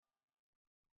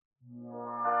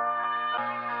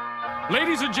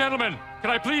Ladies and gentlemen, can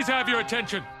I please have your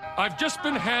attention? I've just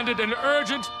been handed an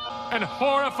urgent and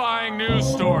horrifying news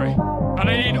story. And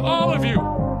I need all of you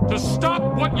to stop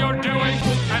what you're doing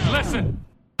and listen.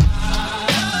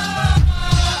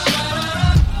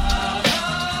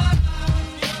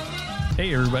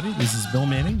 Hey everybody, this is Bill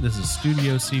Manning. This is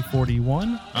Studio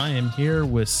C41. I am here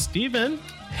with Steven.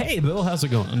 Hey Bill, how's it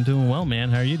going? I'm doing well, man.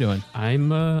 How are you doing? I'm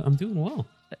doing well.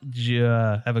 Did you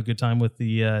have a good time with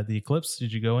the eclipse?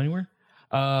 Did you go anywhere?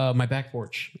 My back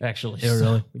porch, actually. Yeah,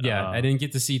 really? Yeah, I didn't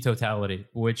get to see totality,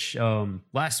 which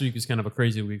last week was kind of a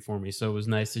crazy week for me. So it was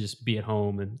nice to just be at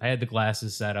home, and I had the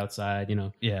glasses sat outside. You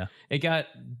know, Yeah. it got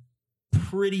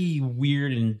pretty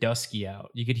weird and dusky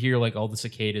out. You could hear like all the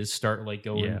cicadas start like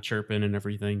going chirping and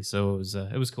everything. So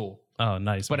it was cool. Oh,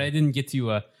 nice. But man. I didn't get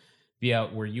to be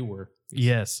out where you were.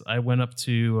 Yes, I went up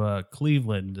to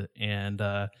Cleveland, and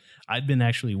I'd been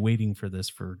actually waiting for this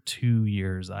for 2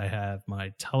 years. I have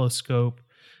my telescope.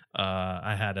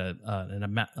 I had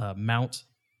a mount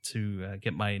to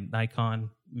get my Nikon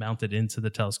mounted into the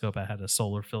telescope. I had a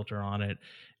solar filter on it,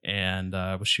 and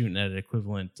I was shooting at an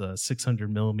equivalent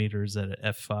 600 millimeters at an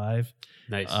f5.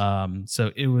 Nice.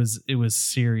 So it was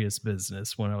serious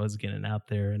business when I was getting out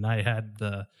there, and I had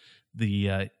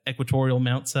the equatorial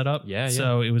mount set up. Yeah.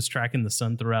 So it was tracking the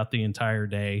sun throughout the entire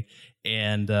day.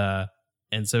 And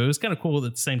so it was kind of cool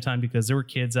at the same time because there were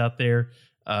kids out there.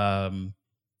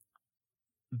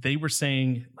 They were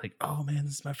saying like, oh man,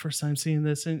 this is my first time seeing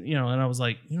this. And, and I was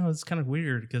like, it's kind of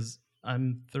weird because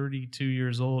I'm 32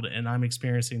 years old and I'm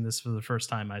experiencing this for the first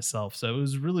time myself. So it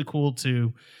was really cool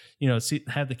to,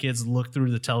 have the kids look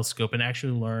through the telescope and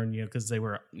actually learn, because they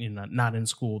were, not in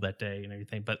school that day and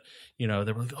everything. But, they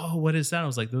were like, oh, what is that? I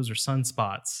was like, those are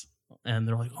sunspots. And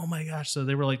they're like, oh my gosh. So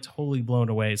they were like totally blown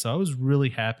away. So I was really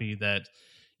happy that,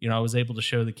 I was able to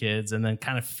show the kids and then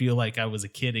kind of feel like I was a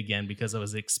kid again because I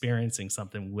was experiencing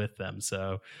something with them.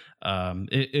 So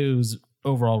it was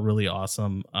overall really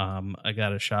awesome. I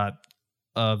got a shot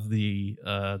of the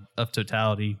of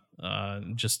totality. I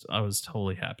was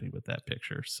totally happy with that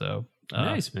picture. So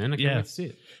nice, man. I can't wait to see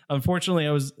it. Unfortunately,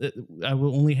 I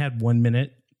only had 1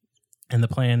 minute, and the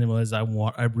plan was I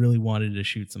really wanted to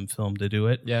shoot some film to do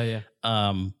it. Yeah.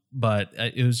 But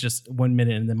it was just 1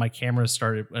 minute, and then my camera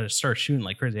started shooting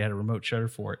like crazy. I had a remote shutter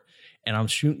for it, and I'm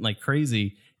shooting like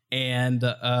crazy, and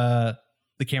the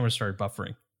camera started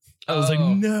buffering. I was like,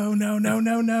 no,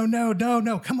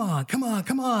 come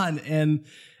on. And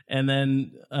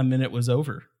then a minute was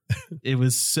over. It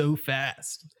was so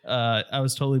fast. I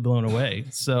was totally blown away.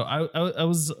 So I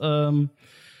was,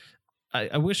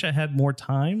 I wish I had more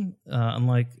time,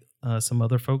 unlike some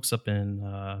other folks up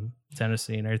in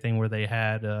Tennessee and everything where they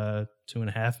had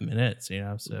 2.5 minutes,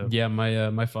 so. Yeah,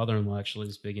 my father-in-law actually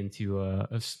is big into,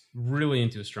 really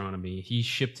into astronomy. He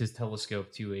shipped his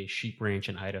telescope to a sheep ranch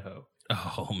in Idaho.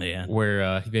 Oh man!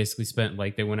 Where he basically spent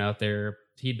they went out there.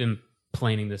 He'd been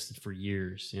planning this for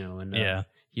years, and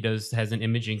he has an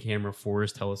imaging camera for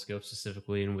his telescope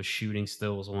specifically, and was shooting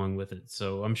stills along with it.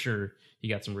 So I'm sure he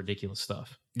got some ridiculous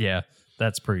stuff. Yeah,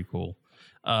 that's pretty cool.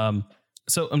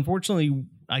 So unfortunately,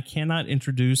 I cannot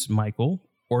introduce Michael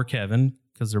or Kevin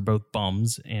because they're both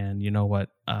bums, and you know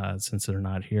what? Since they're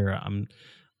not here, I'm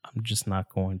just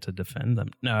not going to defend them.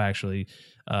 No, actually,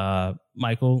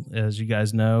 Michael, as you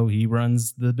guys know, he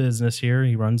runs the business here.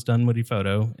 He runs Dunwoody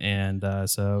Photo, and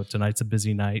so tonight's a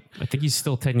busy night. I think he's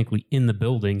still technically in the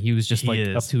building. He was just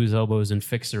up to his elbows in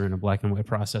Fixer in a black and white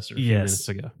processor a few minutes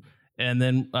ago. And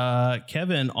then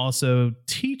Kevin also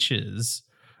teaches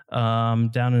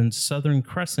down in Southern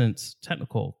Crescent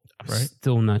Technical, right? I'm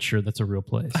still not sure that's a real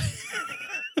place.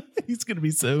 He's going to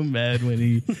be so mad when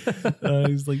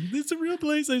he's like, this is a real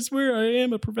place. I swear I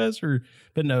am a professor.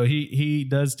 But no, he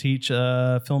does teach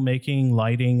filmmaking,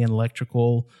 lighting, and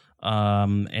electrical,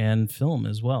 and film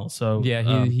as well. So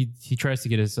yeah, he tries to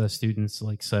get his students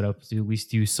set up to at least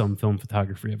do some film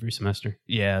photography every semester.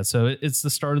 Yeah. So it's the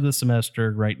start of the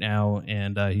semester right now,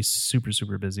 and he's super,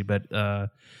 super busy. But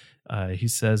he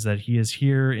says that he is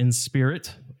here in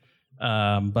spirit.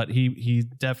 But he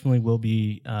definitely will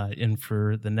be in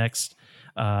for the next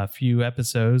few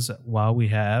episodes while we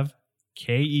have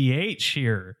KEH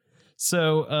here.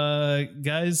 So,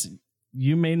 guys,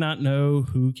 you may not know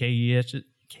who KEH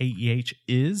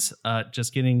is.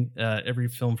 Just kidding. Every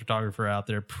film photographer out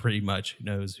there pretty much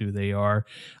knows who they are.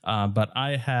 But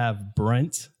I have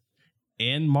Brent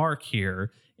and Mark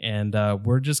here, and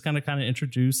we're just going to kind of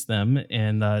introduce them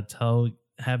and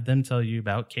have them tell you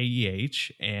about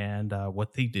KEH and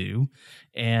what they do.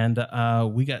 And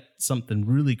we got something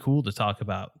really cool to talk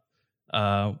about.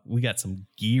 We got some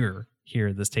gear here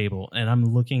at this table, and I'm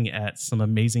looking at some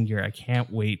amazing gear. I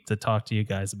can't wait to talk to you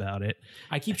guys about it.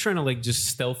 I keep trying to like just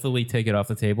stealthily take it off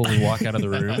the table and walk out of the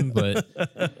room,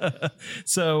 but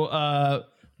so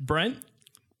Brent,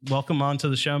 welcome on to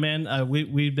the show, man.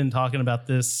 We've been talking about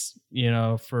this,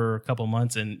 for a couple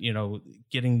months, and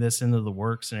getting this into the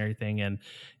works and everything, and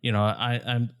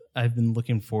I've been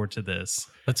looking forward to this.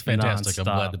 That's fantastic. Nonstop.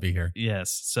 I'm glad to be here.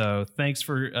 Yes. So thanks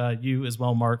for you as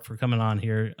well, Mark, for coming on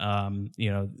here.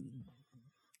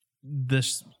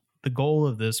 The goal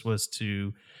of this was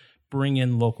to bring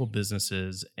in local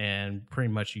businesses and pretty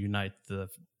much unite the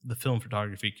film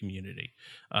photography community.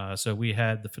 So we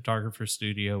had the photographer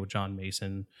studio with John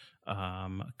Mason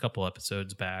a couple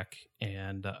episodes back,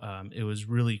 and it was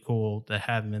really cool to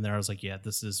have him in there. I was like, yeah,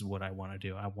 this is what I want to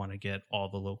do. I want to get all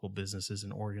the local businesses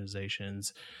and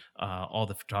organizations, all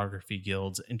the photography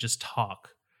guilds, and just talk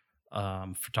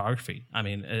photography. I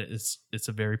mean, it's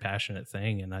a very passionate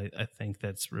thing, and I think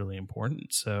that's really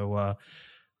important. So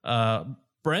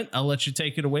Brent, I'll let you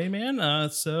take it away, man.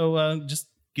 So just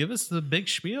give us the big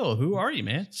spiel. Who are you,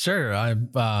 man? Sure. I'm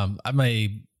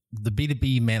the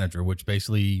B2B manager, which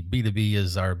basically B2B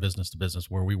is our business to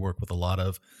business, where we work with a lot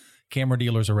of camera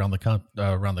dealers around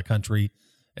the country.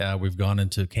 We've gone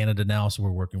into Canada now, so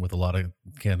we're working with a lot of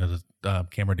Canada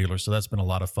camera dealers. So that's been a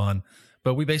lot of fun.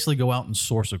 But we basically go out and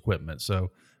source equipment.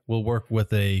 So we'll work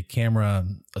with a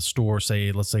store,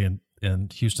 let's say in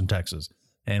Houston, Texas,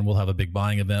 and we'll have a big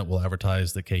buying event. We'll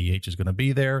advertise that KEH is going to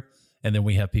be there. And then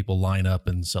we have people line up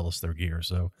and sell us their gear.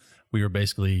 So we are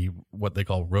basically what they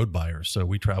call road buyers. So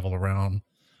we travel around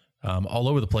all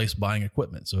over the place buying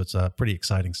equipment. So it's pretty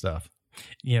exciting stuff.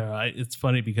 It's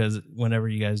funny because whenever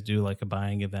you guys do like a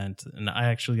buying event, and I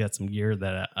actually got some gear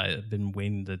that I've been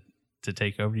waiting to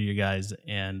take over to you guys,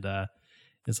 and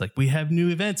it's like, we have new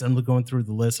events. I'm going through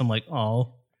the list. I'm like,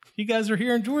 oh, you guys are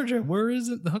here in Georgia. Where is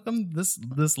it? How come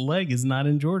this leg is not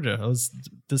in Georgia? I was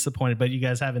disappointed, but you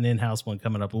guys have an in-house one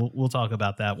coming up. We'll talk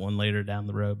about that one later down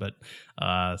the road. But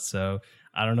so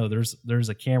I don't know. There's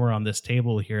a camera on this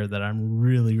table here that I'm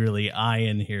really, really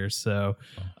eyeing here. So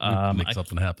make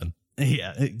something happen.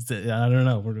 Yeah, I don't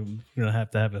know. We're gonna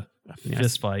have to have a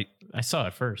fist fight. I saw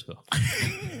it first though.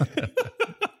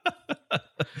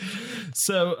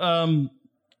 So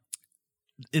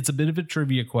it's a bit of a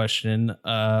trivia question.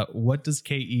 What does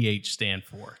KEH stand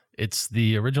for? It's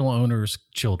the original owner's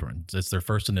children. It's their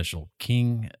first initial,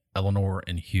 King, Eleanor,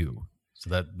 and Hugh.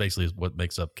 So that basically is what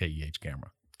makes up KEH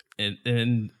Camera.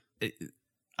 And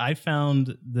I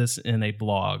found this in a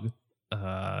blog.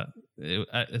 I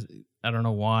don't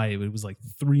know why. It was like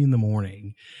 3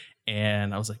 a.m.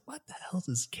 And I was like, what the hell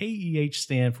does KEH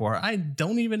stand for? I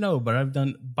don't even know, but I've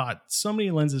bought so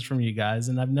many lenses from you guys,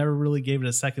 and I've never really gave it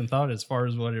a second thought as far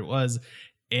as what it was.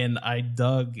 And I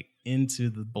dug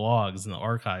into the blogs and the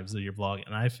archives of your blog,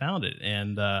 and I found it.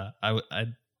 And the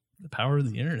power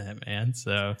of the internet, man.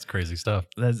 So it's crazy stuff.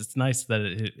 It's nice that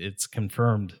it's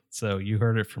confirmed. So you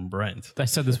heard it from Brent. I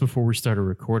said this before we started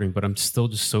recording, but I'm still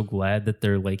just so glad that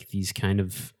they're like these kind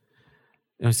of,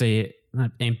 I would say,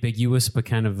 not ambiguous, but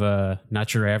kind of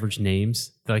not your average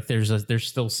names. Like there's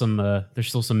still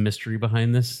some mystery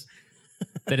behind this.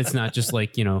 That it's not just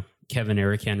like, Kevin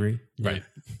Eric Henry. Right.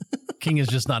 King is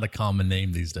just not a common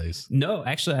name these days. No,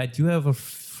 actually, I do have a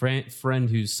friend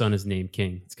whose son is named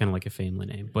King. It's kind of like a family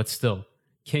name, but still,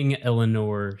 King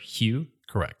Eleanor Hugh.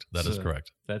 Correct. That is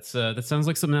correct. That sounds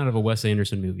like something out of a Wes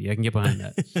Anderson movie. I can get behind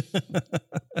that.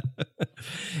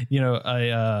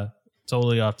 I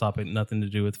totally off topic, nothing to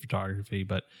do with photography,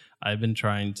 but I've been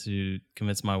trying to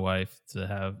convince my wife to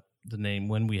have the name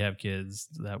when we have kids,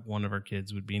 that one of our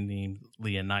kids would be named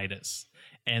Leonidas.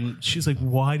 And she's like,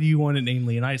 why do you want to name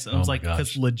Leonidas? And I was like,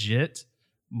 because legit,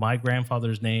 my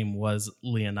grandfather's name was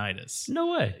Leonidas.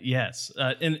 No way. Yes.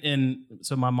 And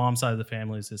so my mom's side of the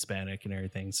family is Hispanic and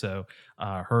everything. So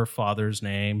her father's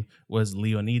name was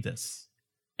Leonidas.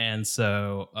 And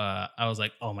so I was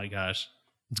like, oh my gosh.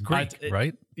 It's Greek,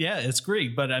 right? Yeah, it's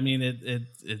Greek, but I mean,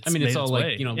 it's all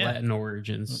like, Latin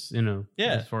origins,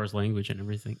 as far as language and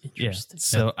everything. Interesting. Yeah.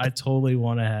 So I totally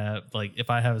want to have, like, if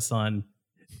I have a son,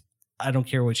 I don't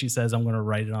care what she says. I'm going to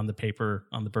write it on the paper,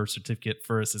 on the birth certificate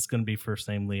first. It's going to be first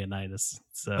name Leonidas.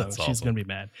 So she's going to be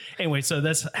mad. Anyway, so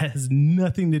this has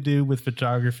nothing to do with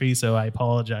photography. So I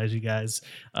apologize, you guys.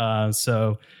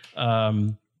 We're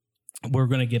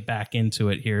going to get back into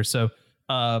it here. So,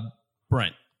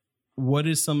 Brent, what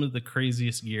is some of the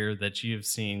craziest gear that you have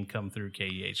seen come through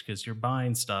KEH? Because you're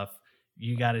buying stuff,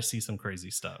 you got to see some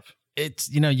crazy stuff. It's,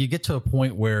 you get to a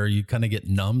point where you kind of get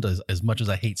numbed, as much as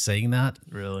I hate saying that.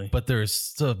 Really? But there's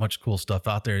so much cool stuff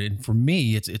out there. And for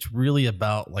me, it's really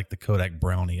about like the Kodak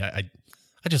Brownie. I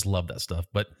just love that stuff.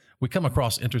 But we come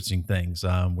across interesting things.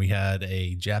 We had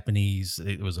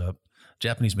it was a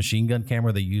Japanese machine gun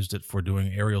camera. They used it for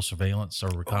doing aerial surveillance or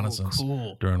reconnaissance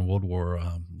during World War,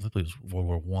 I believe it was World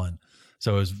War One.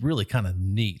 So it was really kind of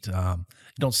neat. You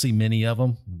don't see many of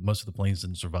them. Most of the planes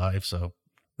didn't survive, so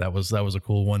that was a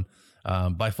cool one.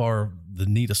 By far the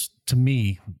neatest to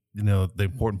me, the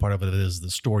important part of it is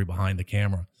the story behind the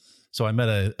camera. So I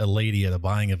met a lady at a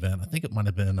buying event. I think it might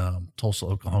have been Tulsa,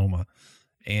 Oklahoma,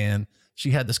 and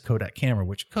she had this Kodak camera.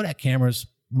 Which Kodak cameras,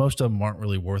 most of them aren't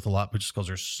really worth a lot, but just because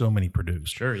there's so many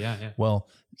produced. Sure, yeah. Well,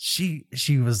 she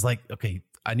was like, okay,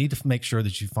 I need to make sure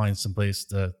that you find someplace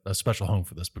a special home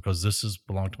for this, because this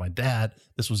belonged to my dad.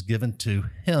 This was given to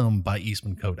him by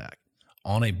Eastman Kodak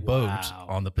on a boat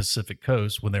on the Pacific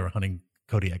coast when they were hunting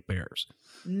Kodiak bears.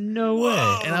 No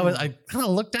way. And I kind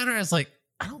of looked at her. I was like,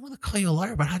 I don't want to call you a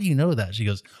liar, but how do you know that? She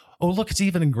goes, oh, look, it's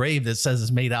even engraved. It says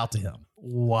it's made out to him.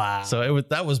 Wow. So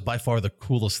that was by far the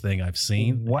coolest thing I've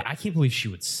seen. What? I can't believe she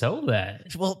would sell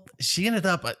that. Well, she ended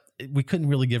up, we couldn't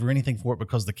really give her anything for it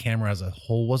because the camera as a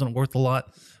whole wasn't worth a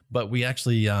lot. But we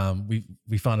actually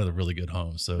we found it a really good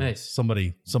home. So nice.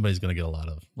 Somebody's going to get a lot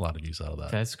of use out of that.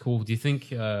 That's cool. Do you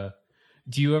think?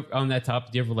 Do you ever, on that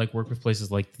topic? Do you ever like work with places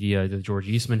like the George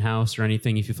Eastman House or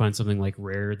anything? If you find something like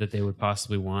rare that they would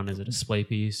possibly want as a display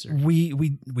piece, or? We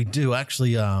do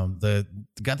actually. The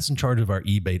guy that's in charge of our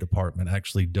eBay department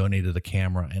actually donated a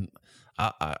camera, and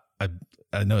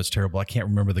I know it's terrible. I can't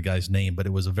remember the guy's name, but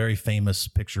it was a very famous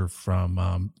picture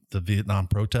from the Vietnam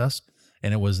protest.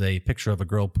 And it was a picture of a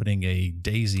girl putting a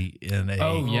daisy in the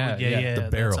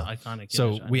barrel. That's an iconic so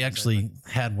image. we actually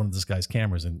had one of this guy's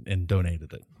cameras and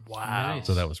donated it. Wow. Nice.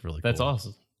 So that was really cool. That's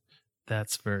awesome.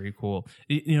 That's very cool.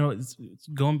 It's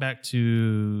going back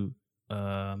to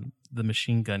the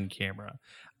machine gun camera.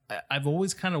 I've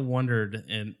always kind of wondered,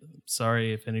 and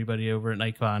sorry if anybody over at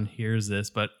Nikon hears this,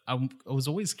 but I was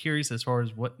always curious as far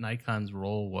as what Nikon's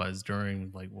role was during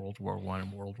like World War I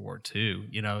and World War II.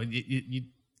 You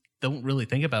don't really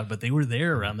think about it, but they were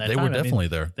there around that time. They were definitely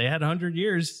there. They had 100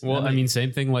 years. Well,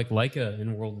 same thing like Leica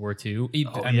in World War II.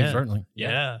 Certainly.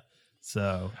 Yeah.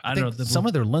 So I don't know. Some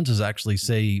of their lenses actually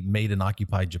say made in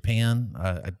occupied Japan.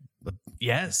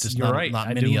 Yes, you're right. Not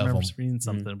many of them. Reading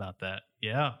something about that.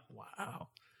 Yeah. Wow.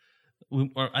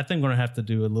 I think we're going to have to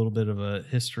do a little bit of a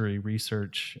history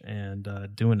research and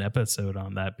do an episode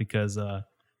on that, because that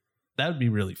would be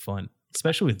really fun.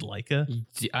 Especially with Leica.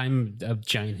 I'm a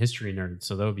giant history nerd,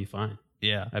 so that would be fine.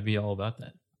 Yeah. I'd be all about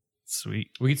that.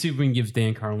 Sweet. We could see if we can give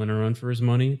Dan Carlin a run for his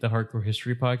money, the Hardcore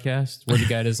History podcast, where the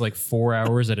guy does like 4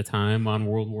 hours at a time on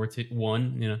World War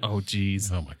I. Oh,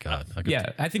 geez. Oh, my God.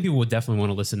 I think people would definitely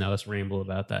want to listen to us ramble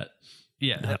about that.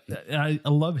 Yeah. I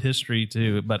love history,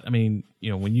 too. But, when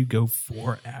you go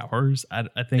 4 hours, I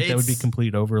think that would be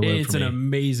complete overload for me. It's an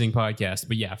amazing podcast.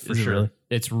 But, yeah, for sure. Really?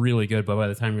 It's really good. But by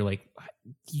the time you're like,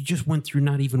 you just went through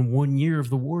not even 1 year of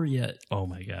the war yet. Oh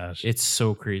my gosh. It's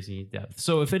so crazy depth.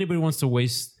 So if anybody wants to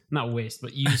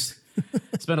but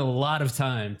spend a lot of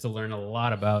time to learn a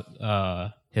lot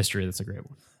about history, that's a great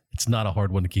one. It's not a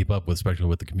hard one to keep up with, especially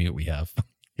with the commute we have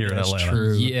here in Atlanta.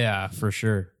 True. Yeah, for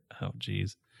sure. Oh,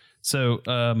 geez. So,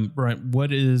 Brian,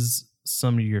 what is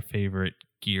some of your favorite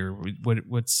gear?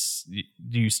 What's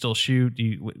do you still shoot? Do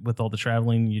you, with all the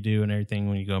traveling you do and everything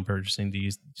when you go and purchasing, do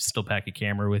you still pack a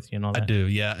camera with you and all that? I do,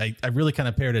 yeah. I really kind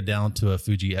of pared it down to a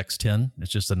Fuji X10.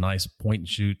 It's just a nice point and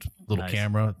shoot little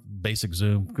camera, basic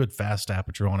zoom, good fast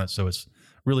aperture on it. So it's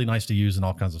really nice to use in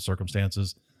all kinds of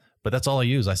circumstances. But that's all I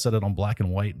use. I set it on black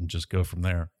and white and just go from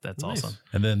there. That's awesome.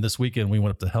 And then this weekend we went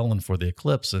up to Helen for the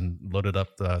Eclipse and loaded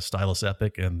up the Stylus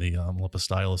Epic and the Olympus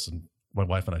Stylus, and my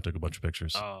wife and I took a bunch of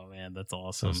pictures. Oh man, that's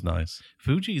awesome. It was nice.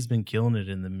 Fuji's been killing it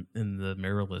in the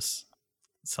mirrorless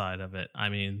side of it.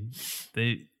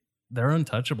 They're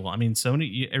untouchable.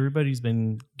 Sony, everybody's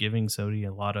been giving Sony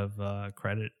a lot of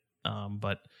credit,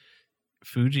 but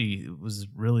Fuji was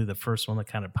really the first one that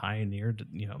kind of pioneered,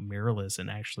 mirrorless and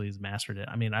actually has mastered it.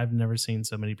 I've never seen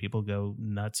so many people go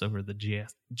nuts over the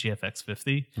GFX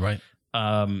 50. Right.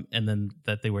 And then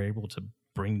that they were able to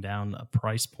bring down a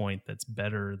price point that's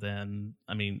better than,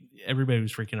 everybody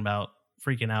was freaking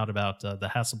out about the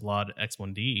Hasselblad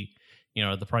X1D,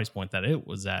 the price point that it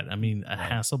was at. A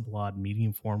Hasselblad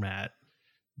medium format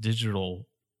digital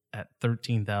at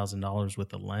 $13,000 with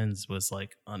the lens was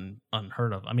like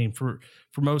unheard of.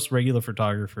 For most regular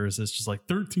photographers, it's just like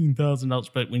 $13,000.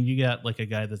 But when you got like a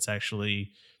guy that's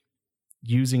actually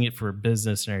using it for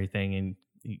business and everything, and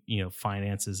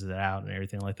finances it out and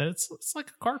everything like that, it's like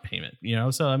a car payment.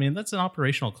 So that's an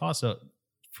operational cost. So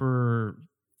for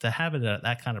to have it at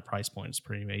that kind of price point is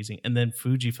pretty amazing. And then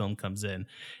Fujifilm comes in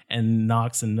and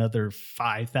knocks another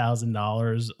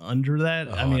 $5,000 under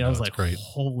that. I mean, I was like, great.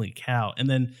 Holy cow. And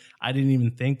then I didn't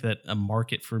even think that a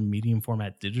market for medium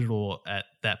format digital at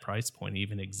that price point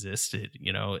even existed,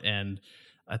 you know. And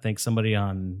I think somebody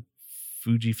on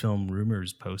Fujifilm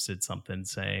Rumors posted something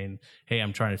saying, hey,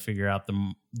 I'm trying to figure out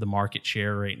the market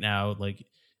share right now. Like,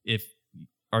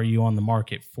 are you on the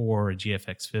market for a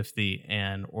GFX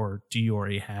 50 or do you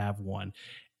already have one?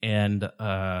 And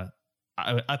I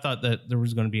thought that there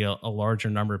was going to be a larger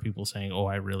number of people saying, oh,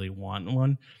 I really want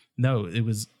one. No, it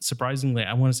was surprisingly,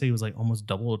 I want to say it was like almost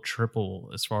double or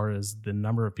triple as far as the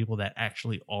number of people that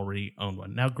actually already own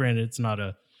one. Now, granted, it's not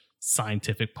a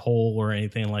scientific poll or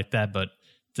anything like that, but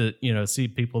to, you know, see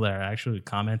people that are actually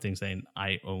commenting saying,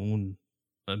 I own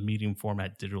a medium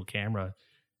format digital camera,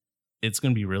 it's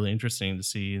going to be really interesting to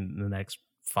see in the next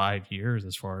 5 years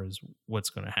as far as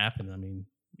what's going to happen. I mean,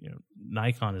 you know,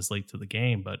 Nikon is late to the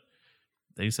game, but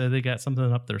they said they got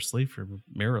something up their sleeve for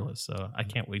mirrorless. So I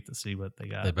can't wait to see what they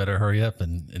got. They better hurry up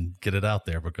and get it out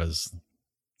there, because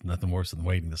nothing worse than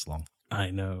waiting this long. I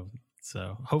know.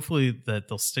 So hopefully that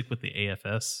they'll stick with the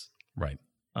AFS, right?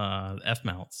 F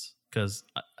mounts, because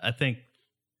I think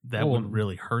that would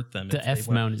really hurt them. The F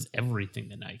mount is everything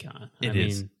to Nikon. It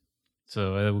is.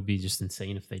 So that would be just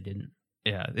insane if they didn't.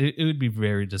 Yeah, it would be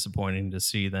very disappointing to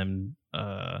see them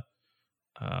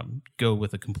go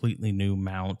with a completely new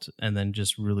mount and then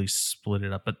just really split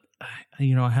it up. But,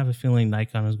 you know, I have a feeling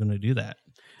Nikon is going to do that.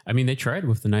 I mean, they tried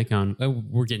with the Nikon.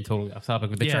 We're getting totally off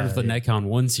topic, but they tried with the Nikon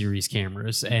 1 series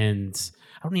cameras, and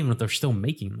I don't even know if they're still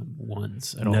making them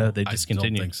ones at all. No, they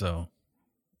discontinued. I don't think so.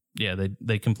 Yeah,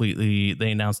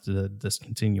 they announced the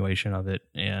discontinuation of it,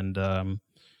 and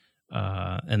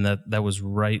that was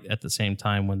right at the same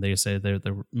time when they said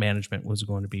the management was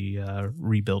going to be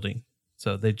rebuilding.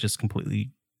 So they just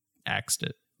completely axed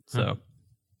it. So,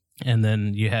 and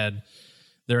then you had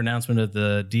their announcement of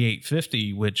the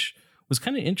D850, which was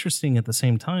kind of interesting at the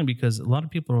same time, because a lot of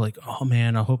people are like, oh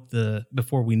man, I hope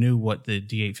before we knew what the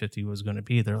D850 was going to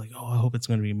be, they're like, oh, I hope it's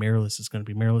going to be mirrorless. It's going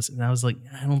to be mirrorless. And I was like,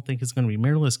 I don't think it's going to be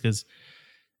mirrorless, because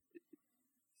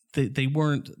they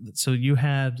weren't. So you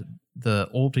had the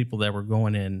old people that were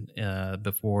going in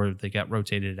before they got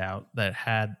rotated out that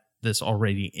had this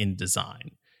already in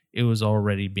design. It was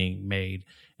already being made.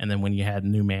 And then when you had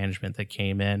new management that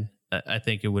came in, I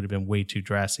think it would have been way too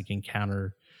drastic and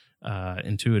counter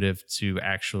intuitive to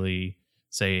actually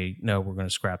say, no, we're going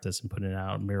to scrap this and put it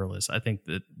out mirrorless. I think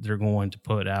that they're going to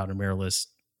put out a mirrorless,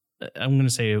 I'm going to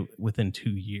say within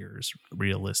 2 years,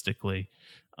 realistically.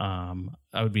 I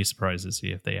would be surprised to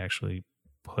see if they actually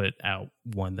put out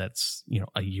one that's, you know,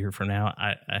 a year from now.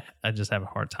 I just have a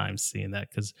hard time seeing that,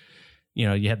 because, you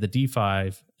know, you had the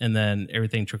D5 and then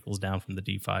everything trickles down from the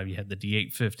D5. You had the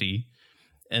D850,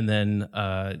 and then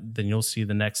you'll see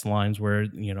the next lines where,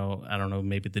 you know, I don't know,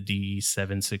 maybe the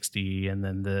D760 and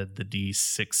then the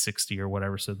D660 or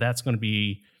whatever. So that's going to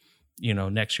be, you know,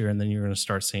 next year. And then you're going to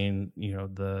start seeing, you know,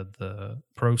 the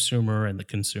prosumer and the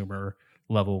consumer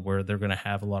level, where they're going to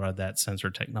have a lot of that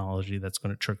sensor technology that's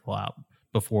going to trickle out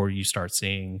before you start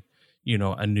seeing, you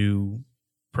know, a new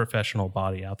professional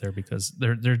body out there, because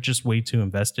they're just way too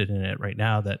invested in it right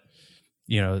now that,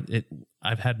 you know,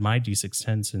 I've had my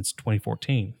D610 since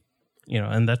 2014, you know,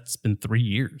 and that's been 3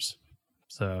 years.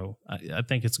 So I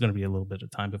think it's going to be a little bit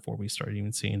of time before we start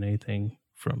even seeing anything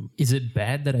from. Is it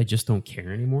bad that I just don't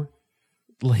care anymore?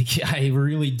 Like, I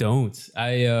really don't.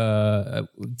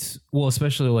 Well,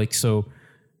 especially like, so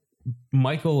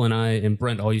Michael and I and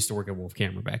Brent all used to work at Wolf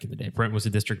Camera back in the day. Brent was a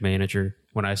district manager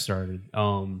when I started.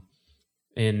 And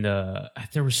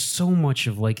there was so much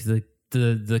of like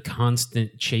the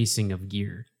constant chasing of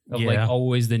gear, of like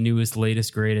always the newest,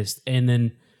 latest, greatest. And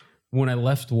then when I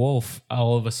left Wolf,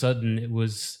 all of a sudden it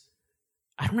was,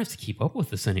 I don't have to keep up with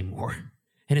this anymore.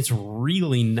 And it's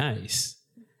really nice.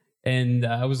 And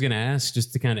I was going to ask,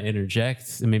 just to kind of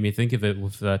interject, it made me think of it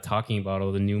with talking about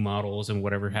all the new models and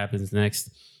whatever happens next.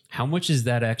 How much is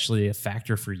that actually a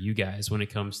factor for you guys when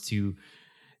it comes to,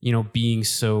 you know, being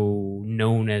so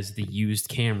known as the used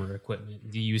camera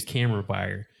equipment, the used camera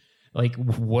buyer? Like,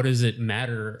 what does it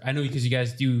matter? I know, because you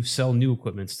guys do sell new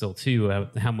equipment still too.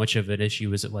 How much of an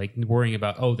issue is it, like worrying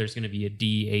about, oh, there's going to be a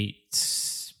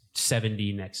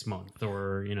D870 next month,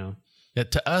 or, you know? Yeah,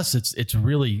 to us, it's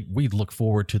really, we look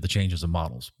forward to the changes of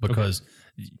models, because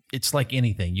it's like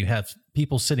anything. You have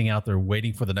people sitting out there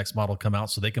waiting for the next model to come out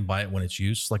so they can buy it when it's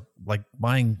used, like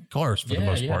buying cars for the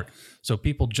most part. So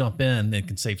people jump in and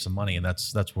can save some money, and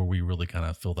that's where we really kind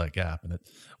of fill that gap. And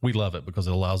we love it, because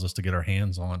it allows us to get our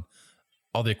hands on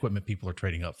all the equipment people are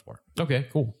trading up for. Okay,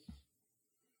 cool.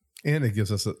 And it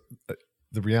gives us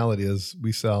the reality is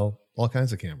we sell all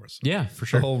kinds of cameras. Yeah, for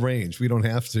sure. The whole range. We don't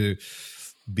have to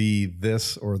be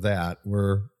this or that.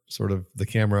 We're sort of the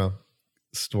camera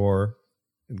store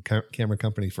and camera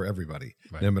company for everybody,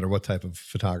 right, no matter what type of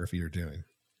photography you're doing.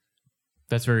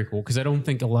 That's very cool, because I don't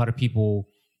think a lot of people,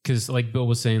 because like Bill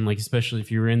was saying, like especially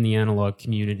if you're in the analog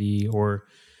community or,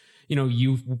 you know,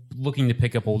 you looking to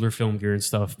pick up older film gear and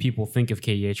stuff, people think of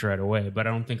KEH right away. But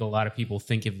I don't think a lot of people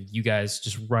think of you guys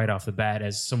just right off the bat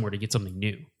as somewhere to get something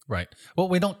new. Right. Well,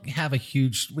 we don't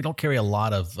carry a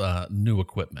lot of new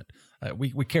equipment.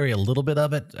 We carry a little bit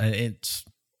of it.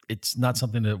 It's not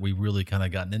something that we really kind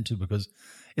of gotten into because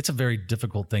it's a very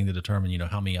difficult thing to determine, you know,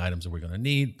 how many items are we going to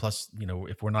need. Plus, you know,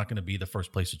 if we're not going to be the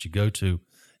first place that you go to,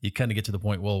 you kind of get to the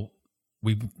point, well,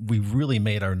 we really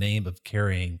made our name of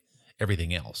carrying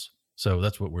everything else. So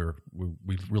that's what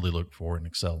we really look for and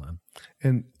excel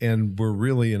in. And we're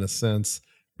really, in a sense,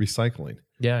 recycling.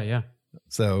 Yeah.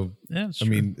 So, yeah, I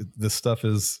mean, the stuff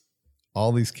is,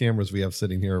 all these cameras we have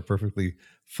sitting here are perfectly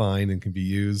fine and can be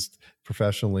used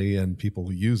professionally and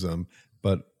people use them.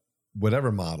 But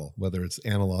whatever model, whether it's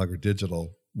analog or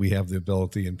digital, we have the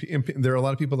ability. And there are a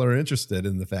lot of people that are interested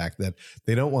in the fact that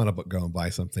they don't want to go and buy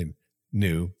something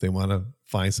new. They want to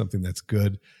find something that's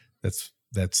good, that's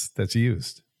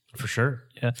used. For sure.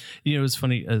 Yeah. You know, it's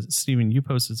funny, Stephen, you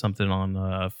posted something on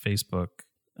Facebook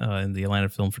in the Atlanta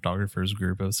Film Photographers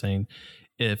group. I was saying,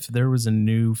 if there was a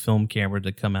new film camera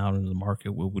to come out into the market,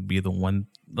 what would be the one,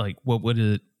 like, what was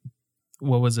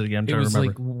it again? It was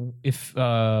like, if,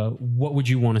 what would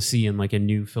you want to see in like a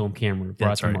new film camera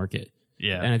brought to market?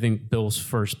 Yeah. And I think Bill's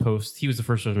first post, he was the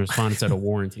first one to respond and said a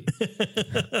warranty.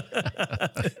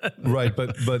 Right.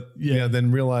 But yeah,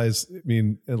 then realize, I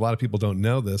mean, a lot of people don't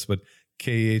know this, but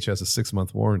KEH has a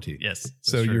 6-month warranty. Yes.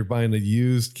 So you're buying a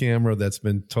used camera that's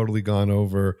been totally gone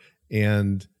over,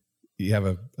 and you have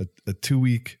a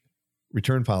 2-week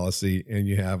return policy, and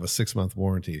you have a 6-month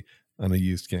warranty on a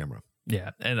used camera.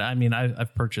 Yeah. And I mean,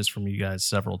 I've purchased from you guys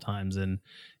several times, and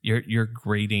your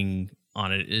grading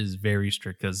on it is very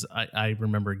strict, because I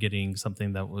remember getting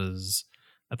something that was,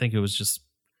 I think it was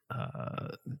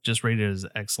just rated as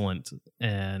excellent.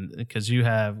 And because you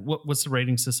have, what's the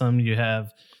rating system? You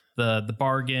have the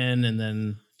bargain, and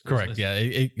then correct. Yeah.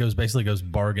 It goes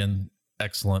bargain,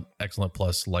 excellent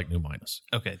plus, like new, minus.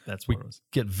 Okay. That's what it was.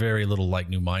 Get very little like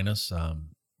new, minus,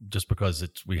 just because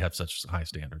we have such high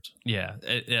standards. Yeah.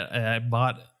 I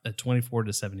bought a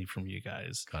 24-70 from you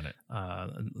guys. Got it.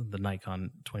 The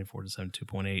Nikon 24-7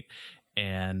 2.8.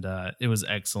 And it was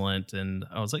excellent. And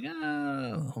I was like,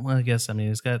 well, I guess, I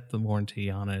mean, it's got the warranty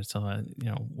on it. So,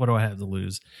 what do I have to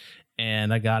lose?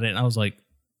 And I got it. And I was like,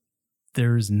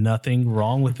 there's nothing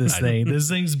wrong with this thing. This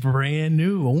thing's brand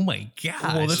new. Oh my gosh.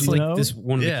 Well, that's like this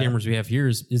one of the cameras we have here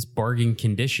is bargain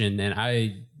condition.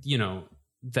 And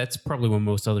that's probably what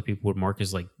most other people would mark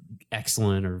as like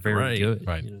excellent or very good.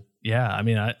 Right. Yeah. I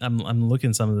mean, I'm looking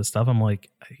at some of this stuff. I'm like,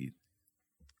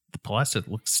 the plastic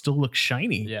still looks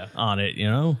shiny on it,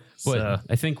 But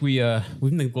I think we've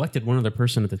neglected one other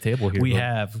person at the table here. We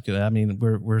have. I mean,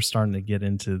 we're starting to get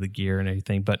into the gear and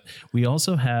everything, but we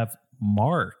also have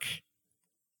Mark.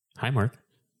 Hi, Mark.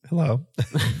 Hello.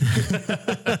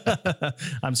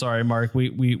 I'm sorry, Mark.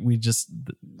 We just,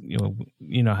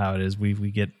 you know how it is.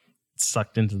 We get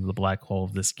sucked into the black hole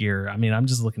of this gear. I mean, I'm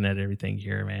just looking at everything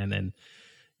here, man, and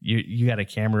you got a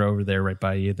camera over there right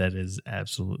by you that is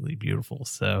absolutely beautiful.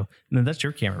 So, and that's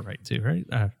your camera, right? Too, right?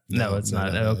 No, it's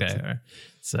not. No, okay. All right.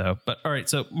 So, but all right.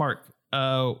 So, Mark,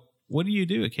 what do you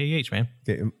do at KEH, man?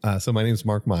 Okay. So my name is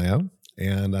Mark Mayo,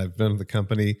 and I've been with the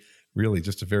company really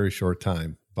just a very short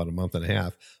time, about a month and a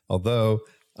half. Although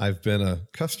I've been a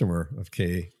customer of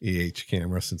KEH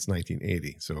camera since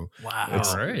 1980. So wow,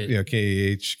 it's, right.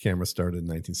 KEH camera started in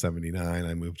 1979.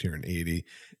 I moved here in 80.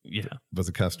 Yeah, was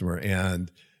a customer,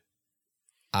 and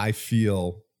I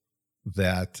feel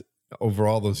that over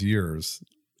all those years,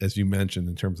 as you mentioned,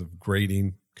 in terms of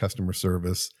grading, customer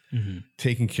service,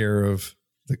 taking care of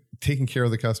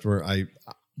the customer,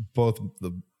 both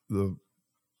the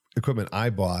equipment I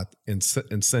bought and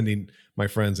sending my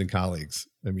friends and colleagues.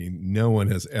 I mean, no one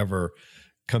has ever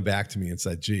come back to me and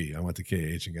said, gee, I went to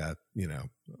KEH and got,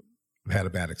 had a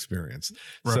bad experience.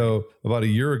 Right. So about a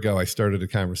year ago, I started a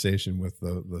conversation with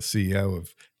the CEO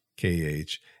of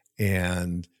KEH,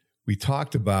 and we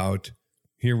talked about,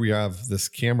 here we have this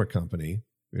camera company,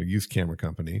 a used camera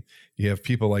company. You have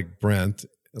people like Brent,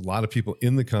 a lot of people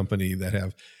in the company that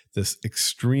have this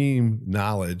extreme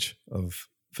knowledge of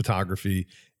photography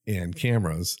and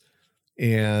cameras.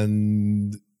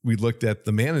 And we looked at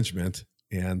the management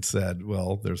and said,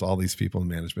 well, there's all these people in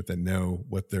management that know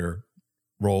what they're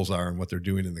roles are and what they're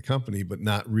doing in the company, but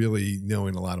not really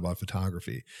knowing a lot about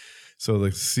photography. So the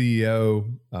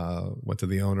CEO went to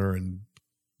the owner and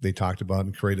they talked about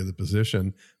and created the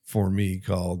position for me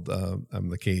called I'm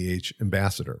the KH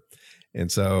ambassador.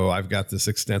 And so I've got this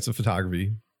extensive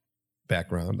photography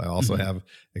background. I also have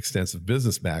extensive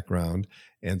business background.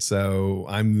 And so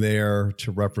I'm there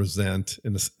to represent,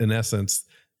 in essence,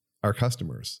 our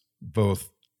customers, both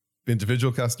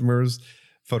individual customers,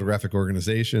 photographic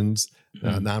organizations,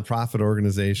 nonprofit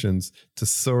organizations, to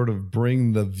sort of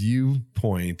bring the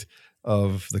viewpoint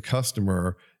of the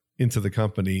customer into the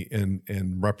company and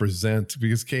represent,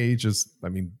 because KH is, I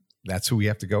mean, that's who we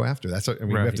have to go after. That's what, I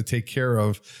mean, we have to take care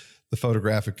of the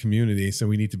photographic community. So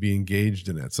we need to be engaged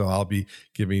in it. So I'll be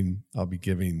giving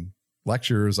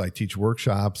lectures. I teach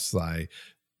workshops.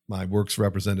 My work's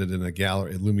represented in a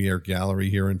gallery, a Lumiere gallery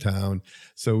here in town.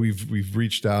 So we've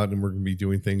reached out and we're going to be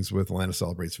doing things with Atlanta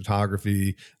Celebrates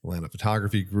Photography, Atlanta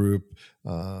Photography Group.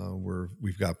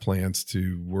 We've got plans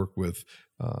to work with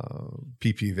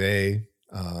PPVA,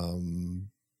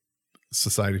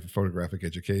 Society for Photographic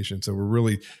Education. So we're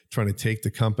really trying to take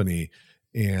the company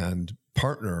and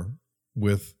partner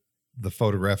with the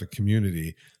photographic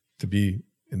community to be,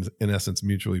 in essence,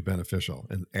 mutually beneficial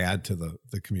and add to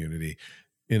the community,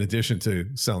 in addition to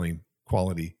selling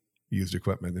quality used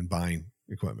equipment and buying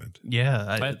equipment.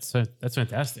 Yeah. That's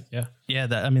fantastic. Yeah. Yeah.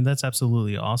 That's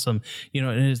absolutely awesome.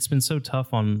 And it's been so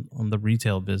tough on the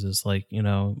retail business. Like,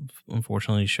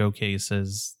 unfortunately Showcase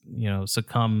has,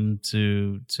 succumbed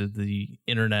to the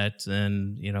internet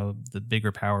and, the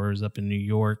bigger powers up in New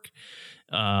York.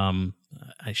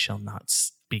 I shall not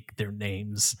speak their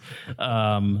names.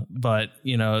 But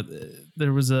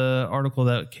there was a article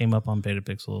that came up on Beta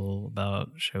Pixel about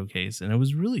Showcase, and it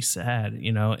was really sad,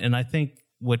 and I think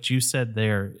what you said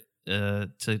there,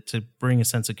 to bring a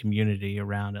sense of community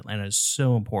around Atlanta is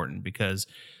so important, because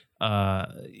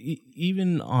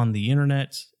even on the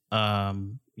internet,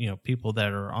 people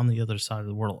that are on the other side of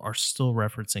the world are still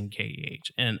referencing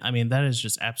KEH. And I mean, that is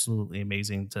just absolutely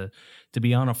amazing to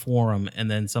be on a forum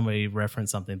and then somebody reference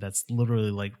something that's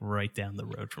literally like right down the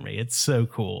road for me. It's so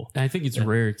cool. And I think it's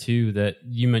rare too that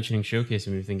you mentioning Showcase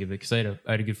made me think of it, because I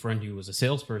had a good friend who was a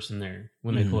salesperson there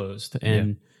when they closed.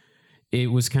 And it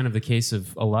was kind of the case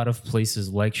of a lot of places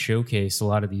like Showcase, a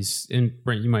lot of these, and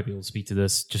Brent, you might be able to speak to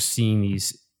this, just seeing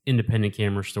these independent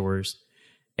camera stores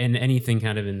and anything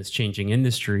kind of in this changing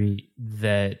industry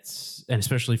that, and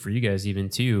especially for you guys even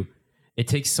too, it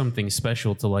takes something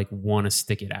special to like want to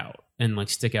stick it out and like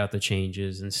stick out the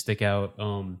changes and stick out.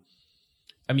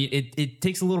 I mean, it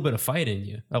takes a little bit of fight in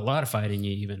you, a lot of fight in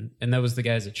you even. And that was the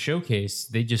guys at Showcase.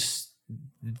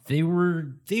 They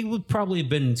would probably have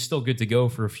been still good to go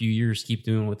for a few years, keep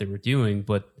doing what they were doing,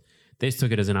 but they just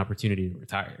took it as an opportunity to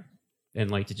retire and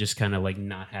like to just kind of like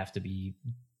not have to be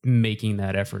making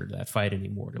that effort, that fight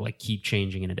anymore, to like keep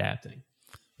changing and adapting.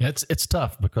 Yeah, it's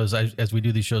tough because as we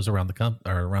do these shows around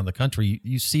the country,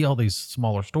 you see all these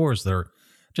smaller stores that are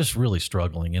just really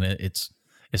struggling, and it's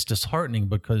disheartening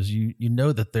because you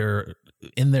know that they're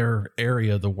in their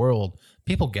area of the world.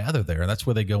 People gather there, and that's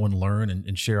where they go and learn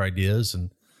and share ideas, and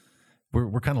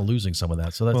we're kind of losing some of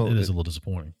that. So it is a little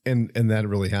disappointing. And that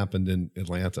really happened in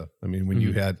Atlanta. I mean, when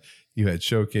you had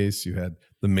Showcase, you had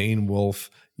the Main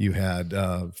Wolf, you had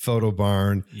Photo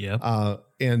Barn,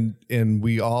 and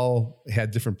we all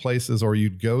had different places, or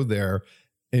you'd go there,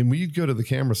 and when you'd go to the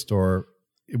camera store,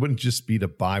 it wouldn't just be to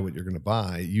buy what you're going to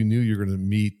buy. You knew you're going to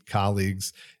meet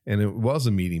colleagues, and it was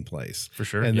a meeting place for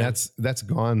sure. And that's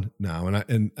gone now.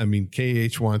 And I mean,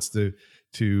 KH wants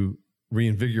to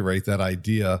reinvigorate that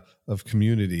idea of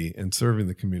community and serving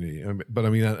the community. But I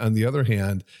mean, on the other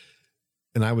hand,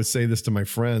 and I would say this to my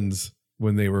friends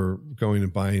when they were going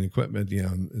and buying equipment,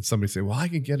 and somebody say, well, I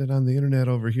can get it on the internet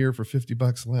over here for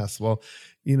 $50 less. Well,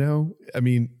 I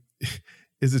mean,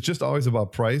 is it just always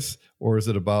about price, or is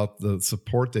it about the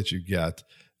support that you get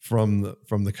from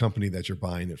the company that you're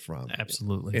buying it from?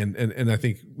 Absolutely. And I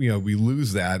think, we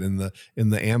lose that in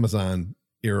the Amazon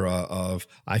era of,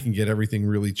 I can get everything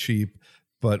really cheap,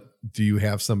 but do you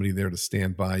have somebody there to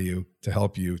stand by you, to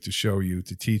help you, to show you,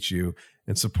 to teach you,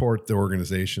 and support the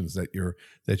organizations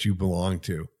that you belong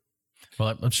to?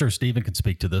 Well, I'm sure Stephen can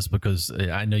speak to this, because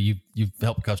I know you've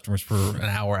helped customers for an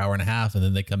hour and a half, and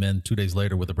then they come in 2 days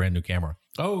later with a brand new camera.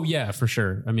 Oh yeah, for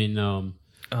sure. I mean, oh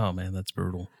man, that's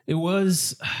brutal. It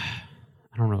was,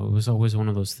 I don't know. It was always one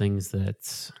of those things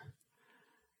that,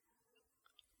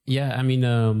 yeah, I mean,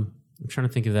 I'm trying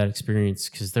to think of that experience,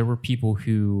 because there were people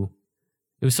who,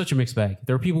 it was such a mixed bag.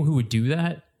 There were people who would do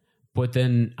that, but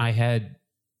then I had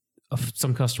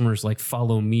some customers like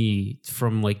follow me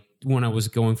from like when I was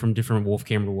going from different Wolf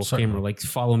camera to Wolf camera, like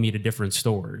follow me to different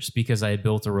stores because I had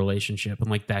built a relationship and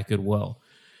like that goodwill.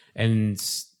 And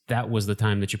that was the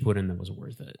time that you put in that was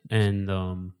worth it. And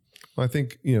well, I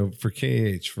think, you know, for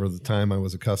KH, for the time I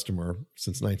was a customer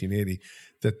since 1980,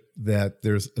 that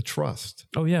there's a trust.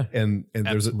 Oh yeah. And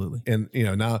there's and you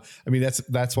know, now, I mean,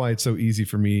 that's why it's so easy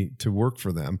for me to work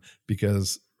for them,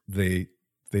 because they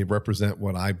represent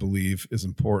what I believe is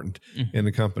important in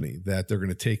the company, that they're going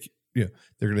to take, you know,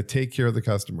 they're going to take care of the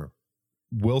customer.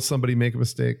 Will somebody make a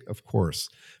mistake? Of course.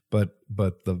 But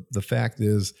the fact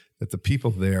is that the people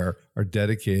there are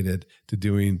dedicated to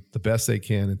doing the best they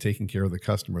can and taking care of the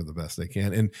customer the best they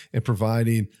can, and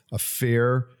providing a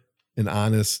fair and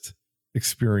honest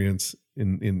experience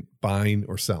in buying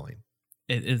or selling.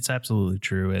 It's absolutely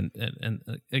true.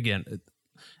 And again,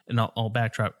 and I'll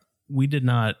backtrack. We did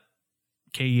not,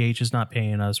 KEH is not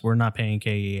paying us. We're not paying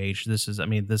KEH. This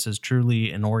is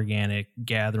truly an organic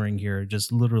gathering here,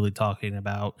 just literally talking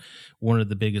about one of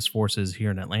the biggest forces here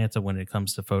in Atlanta when it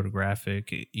comes to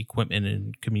photographic equipment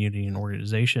and community and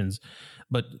organizations.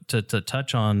 But to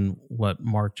touch on what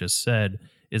Mark just said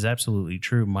is absolutely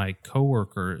true. My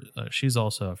coworker, she's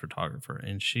also a photographer,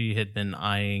 and she had been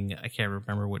eyeing, I can't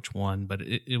remember which one, but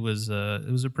it was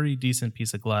a pretty decent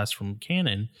piece of glass from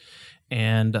Canon.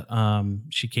 And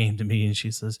she came to me and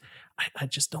she says, I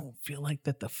just don't feel like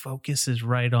that the focus is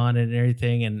right on it and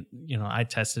everything. And, you know, I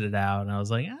tested it out and I was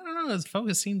like, I don't know, this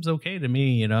focus seems okay to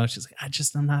me. You know, she's like,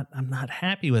 I'm not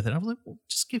happy with it. I was like, well,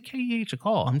 just give KEH a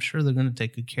call. I'm sure they're going to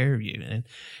take good care of you.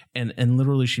 And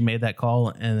literally she made that call,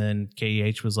 and then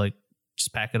KEH was like,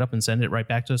 just pack it up and send it right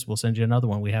back to us. We'll send you another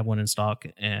one. We have one in stock.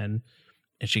 And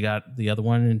she got the other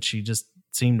one, and she just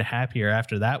seemed happier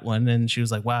after that one. And she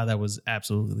was like, wow, that was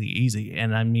absolutely easy.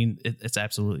 And I mean, it's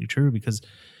absolutely true, because,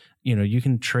 you know, you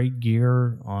can trade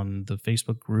gear on the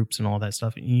Facebook groups and all that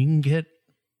stuff, and you can get,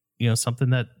 you know, something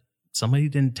that somebody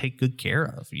didn't take good care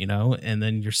of, you know, and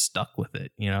then you're stuck with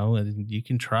it, you know, and you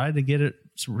can try to get it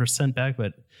sent back,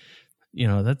 but, you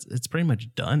know, it's pretty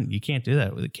much done. You can't do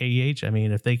that with a KEH. I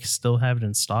mean, if they still have it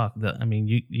in stock, I mean,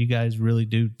 you guys really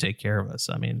do take care of us.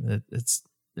 I mean, it's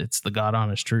the God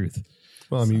honest truth.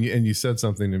 Well, I mean, and you said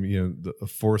something, you know, a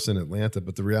force in Atlanta,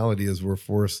 but the reality is we're a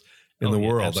force in the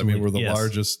world. Absolutely. I mean, we're the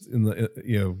largest in the,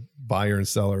 you know, buyer and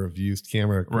seller of used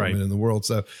camera equipment in the world.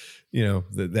 So, you know,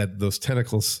 that those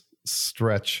tentacles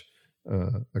stretch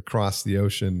across the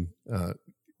ocean,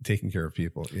 taking care of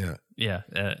people. Yeah. Yeah.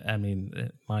 I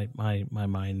mean, my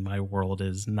mind, my world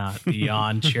is not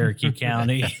beyond Cherokee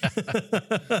County.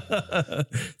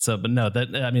 So, but no,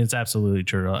 it's absolutely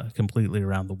true. Completely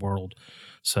around the world.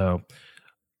 So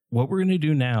what we're going to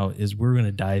do now is we're going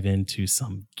to dive into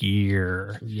some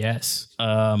gear. Yes.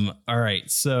 All right.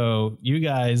 So you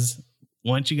guys,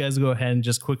 why don't you guys go ahead and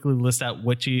just quickly list out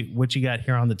what you got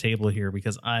here on the table here,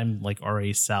 because I'm like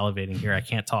already salivating here. I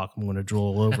can't talk. I'm going to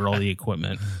drool over all the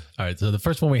equipment. All right. So the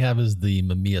first one we have is the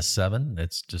Mamiya 7.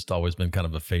 It's just always been kind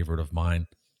of a favorite of mine.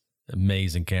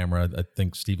 Amazing camera. I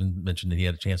think Steven mentioned that he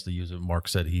had a chance to use it. Mark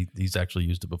said he's actually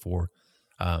used it before.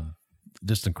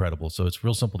 Just incredible. So it's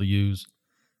real simple to use,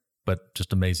 but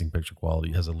just amazing picture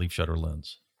quality. It has a leaf shutter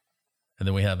lens. And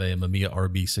then we have a Mamiya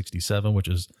RB67, which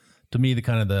is, to me, the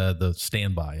kind of the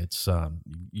standby. It's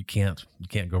you can't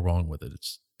go wrong with it.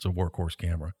 It's a workhorse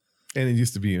camera. And it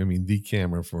used to be, I mean, the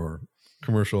camera for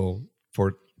commercial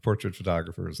portrait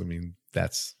photographers. I mean,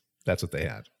 that's what they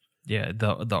had. Yeah,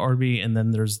 the RB, and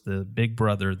then there's the big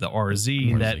brother, the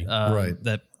RZ.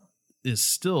 That is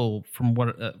still, from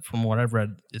what I've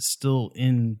read, is still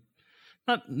in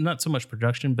not so much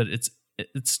production, but it's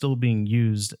still being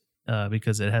used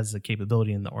because it has the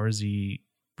capability in the RZ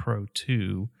Pro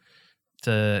 2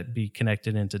 to be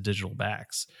connected into digital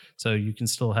backs. So you can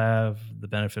still have the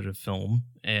benefit of film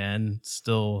and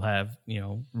still have, you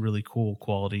know, really cool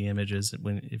quality images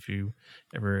if you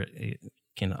ever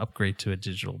can upgrade to a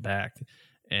digital back.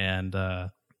 And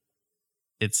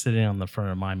it's sitting on the front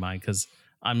of my mind because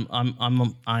I'm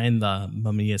eyeing the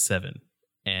Mamiya 7,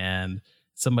 and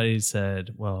somebody said,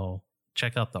 well,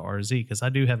 check out the RZ, because I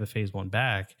do have a phase 1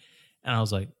 back. And I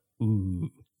was like,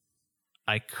 ooh,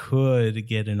 I could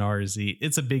get an RZ.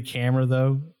 It's a big camera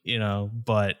though, you know,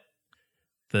 but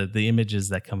the images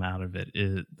that come out of it,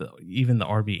 even the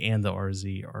RB and the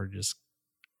RZ are just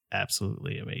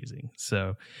absolutely amazing.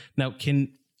 So now,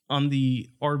 on the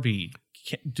RB,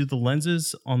 do the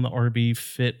lenses on the RB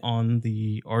fit on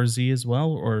the RZ as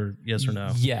well, or yes or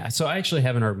no? Yeah. So I actually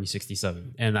have an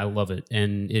RB67 and I love it.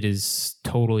 And it is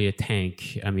totally a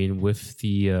tank. I mean, with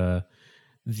the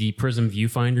Prism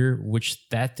viewfinder, which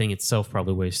that thing itself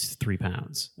probably weighs 3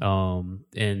 pounds.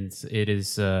 And it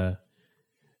is,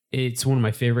 it's one of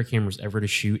my favorite cameras ever to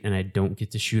shoot, and I don't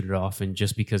get to shoot it often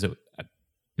just because I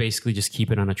basically just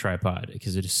keep it on a tripod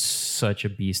because it is such a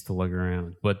beast to lug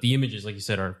around. But the images, like you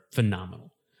said, are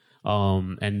phenomenal.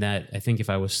 And that, I think if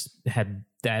I had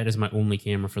that as my only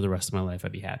camera for the rest of my life,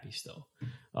 I'd be happy still.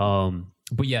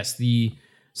 But yes,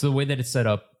 so the way that it's set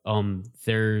up,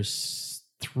 there's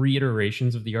 3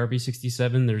 iterations of the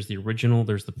RB67. There's the original,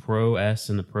 there's the Pro S,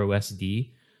 and the Pro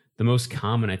SD. The most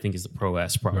common, I think, is the Pro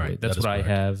S, probably. Right, that's what I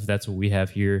have. That's what we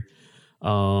have here.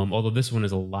 Although this one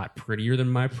is a lot prettier than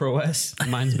my Pro S.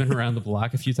 Mine's been around the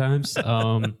block a few times.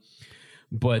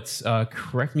 But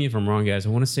correct me if I'm wrong, guys. I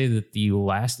want to say that the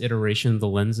last iteration of the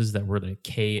lenses that were the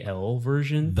KL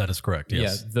version. That is correct,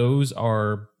 yes. Yeah, those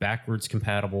are backwards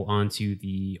compatible onto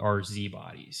the RZ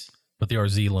bodies. But the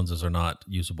RZ lenses are not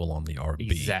usable on the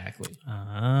RB. Exactly.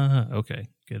 Okay.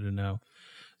 Good to know.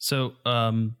 So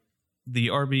the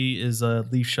RB is a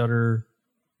leaf shutter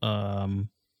and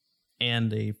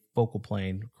a focal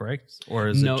plane, correct? Or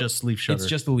is it just leaf shutter? It's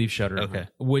just the leaf shutter. Okay.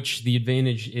 Which the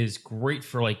advantage is great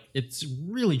for, like, it's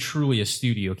really truly a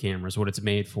studio camera is what it's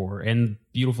made for. And the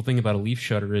beautiful thing about a leaf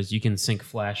shutter is you can sync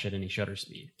flash at any shutter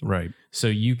speed. Right. So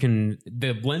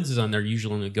the lenses on there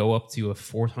usually only go up to a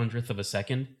 400th of a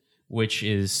second, which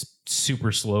is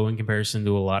super slow in comparison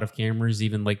to a lot of cameras.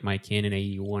 Even like my Canon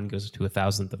AE1 goes to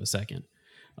 1,000th of a second.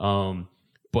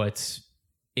 But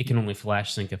it can only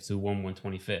flash sync up to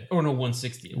 1/125th. Or no,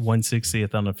 1/60th.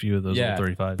 1/60th on a few of those old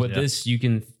 35s. But this, you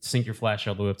can sync your flash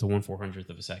all the way up to 1/400th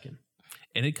of a second.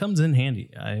 And it comes in handy.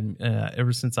 I'm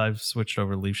ever since I've switched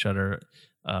over to leaf shutter,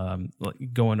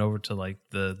 like going over to like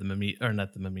the Mamiya, or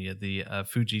not the Mamiya, the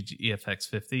Fuji EFX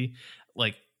 50.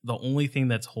 Like the only thing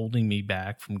that's holding me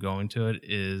back from going to it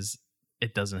is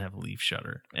it doesn't have a leaf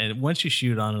shutter. And once you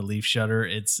shoot on a leaf shutter,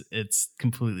 it's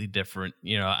completely different.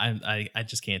 You know, I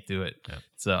just can't do it. Yeah.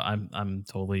 So I'm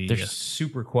totally. They're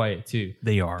super quiet too.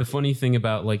 They are. The funny thing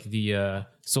about like the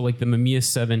so like the Mamiya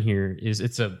 7 here is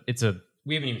it's a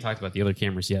we haven't even talked about the other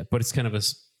cameras yet, but it's kind of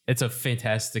it's a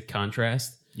fantastic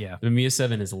contrast. Yeah. The Mamiya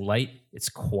 7 is light, it's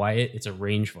quiet, it's a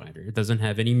rangefinder. It doesn't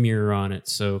have any mirror on it.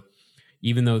 So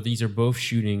even though these are both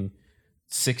shooting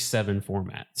 6:7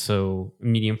 format, so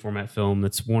medium format film,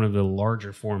 that's one of the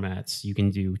larger formats. You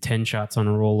can do 10 shots on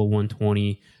a roll of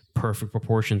 120, perfect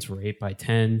proportions for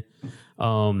 8x10.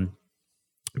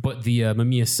 But the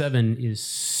Mamiya 7 is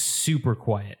super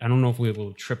quiet. I don't know if we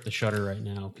will trip the shutter right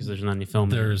now because there's not any film.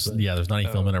 There's not any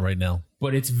film in it right now.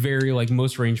 But it's very, like,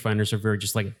 most rangefinders are very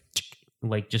just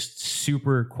like just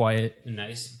super quiet and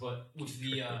nice. But with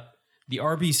the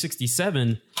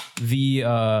RB67,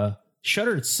 the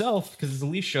shutter itself, because it's a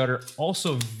leaf shutter,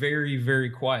 also very, very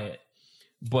quiet.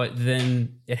 But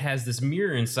then it has this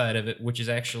mirror inside of it, which is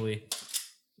actually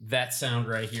that sound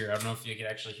right here. I don't know if you could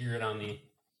actually hear it on the...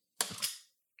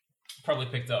 Probably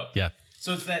picked up. Yeah.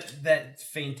 So it's that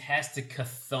fantastic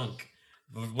ka-thunk,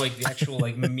 like the actual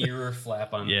like mirror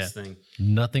flap on this thing.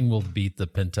 Nothing will beat the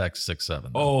Pentax 6.7.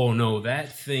 Oh no,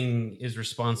 that thing is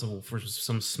responsible for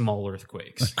some small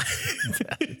earthquakes.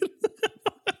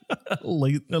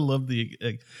 I love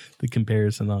the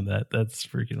comparison on that. That's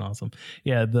freaking awesome.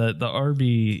 Yeah, the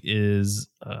RB is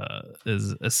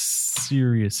a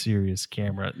serious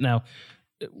camera. Now,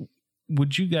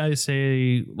 would you guys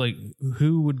say, like,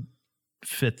 who would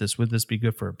fit this? Would this be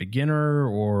good for a beginner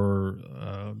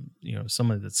or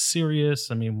somebody that's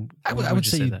serious? I mean, I would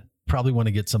say that probably want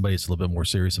to get somebody that's a little bit more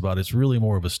serious about it. It's really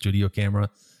more of a studio camera.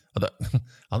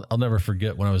 I'll never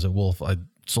forget when I was at Wolf, I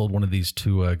sold one of these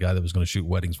to a guy that was going to shoot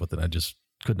weddings with it. I just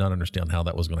could not understand how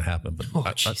that was going to happen. But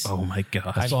oh my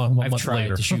god! I saw him I've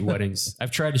tried to shoot weddings.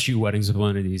 I've tried to shoot weddings with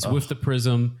one of these with the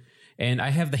Prism, and I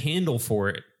have the handle for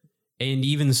it. And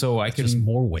even so, I could just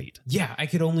more weight. Yeah, I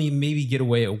could only maybe get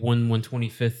away at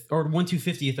 1/125th or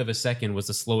 1/250th of a second was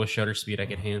the slowest shutter speed I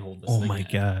could handhold. Oh my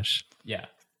gosh! Yeah.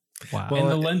 Wow. Well,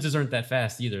 and the lenses aren't that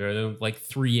fast either. They're like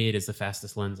 3.8 is the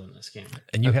fastest lens on this camera.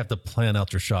 And you have to plan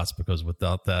out your shots because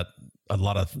without that, a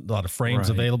lot of frames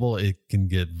available, it can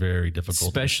get very difficult.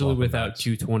 Especially without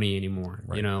 220 anymore.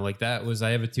 Right. You know, like I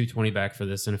have a 220 back for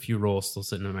this and a few rolls still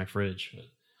sitting in my fridge. But.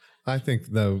 I think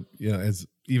though, as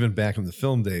even back in the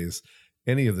film days,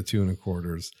 any of the 2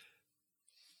 1/4s,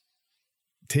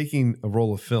 taking a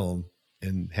roll of film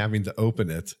and having to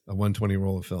open it, a 120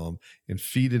 roll of film, and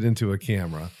feed it into a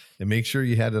camera and make sure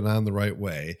you had it on the right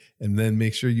way, and then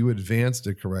make sure you advanced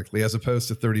it correctly, as opposed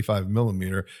to 35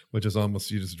 millimeter, which is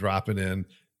almost you just drop it in,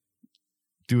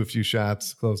 do a few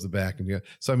shots, close the back, and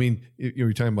so I mean,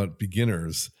 you're talking about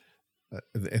beginners.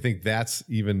 I think that's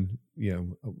even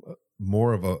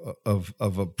more of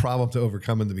a problem to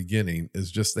overcome in the beginning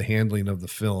is just the handling of the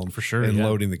film For sure, and yeah.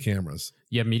 loading the cameras.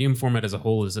 Yeah, medium format as a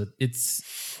whole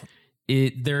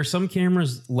there are some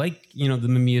cameras like, the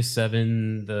Mamiya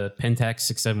 7, the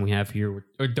Pentax 6.7 we have here,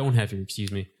 or don't have here,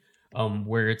 excuse me,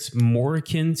 where it's more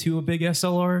akin to a big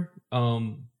SLR.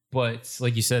 But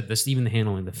like you said, even the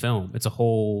handling the film, it's a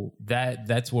whole,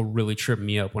 that's what really tripped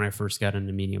me up when I first got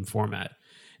into medium format.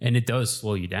 And it does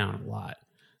slow you down a lot.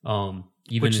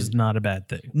 Which is not a bad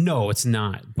thing. No, it's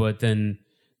not. But then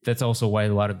that's also why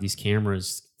a lot of these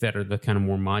cameras that are the kind of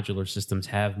more modular systems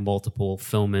have multiple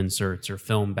film inserts or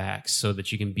film backs so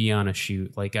that you can be on a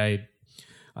shoot. Like I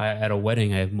at a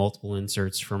wedding, I have multiple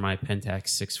inserts for my Pentax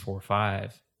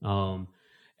 645.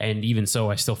 And even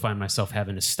so, I still find myself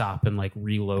having to stop and like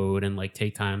reload and like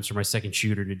take times for my second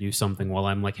shooter to do something while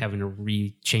I'm like having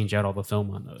to change out all the film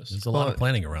on those. There's a lot of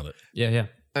planning around it. Yeah.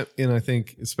 And I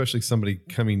think especially somebody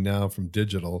coming now from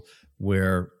digital,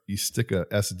 where you stick a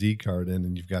SD card in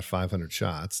and you've got 500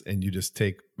 shots and you just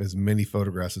take as many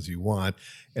photographs as you want.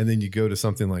 And then you go to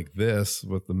something like this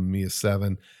with the Mamiya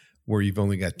 7, where you've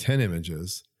only got 10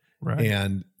 images. Right.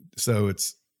 And so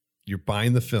you're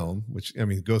buying the film, which, I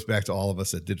mean, it goes back to all of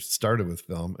us that started with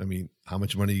film. I mean, how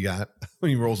much money you got, how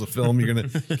many rolls of film you're going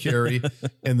to carry,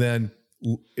 and then,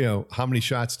 how many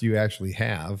shots do you actually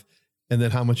have, and then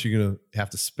how much you're going to have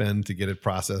to spend to get it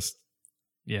processed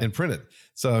and printed.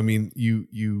 So, I mean,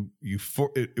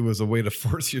 it was a way to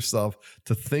force yourself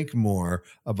to think more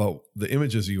about the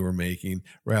images you were making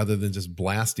rather than just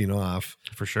blasting off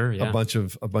For sure, yeah. a bunch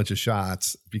of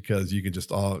shots, because you can just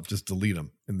delete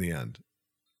them in the end.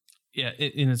 Yeah,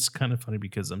 and it's kind of funny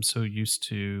because I'm so used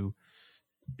to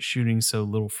shooting so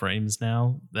little frames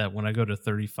now that when I go to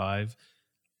 35,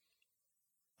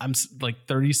 I'm like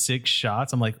 36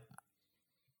 shots. I'm like,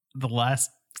 the last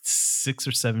 6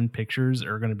 or 7 pictures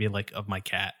are going to be like of my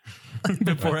cat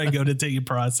before I go to take a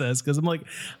process, because I'm like,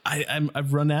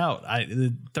 I've run out.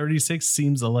 36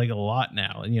 seems like a lot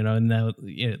now, and now,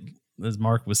 as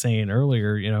Mark was saying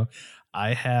earlier,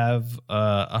 I have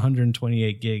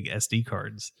 128 gig SD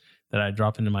cards that I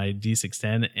drop into my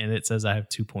D610, and it says I have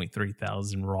 2.3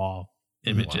 thousand raw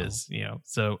images,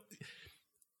 so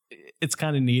it's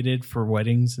kind of needed for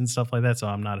weddings and stuff like that. So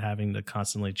I'm not having to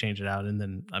constantly change it out. And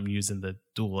then I'm using the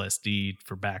dual SD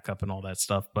for backup and all that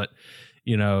stuff. But,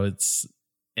 and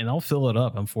I'll fill it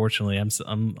up. Unfortunately, I'm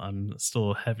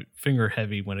still finger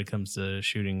heavy when it comes to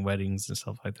shooting weddings and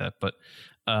stuff like that. But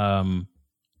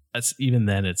even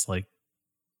then it's like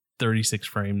 36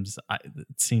 frames.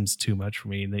 It seems too much for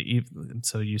me. And I'm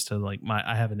so used to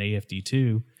I have an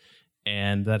AFD2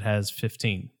 and that has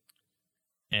 15.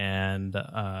 And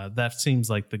that seems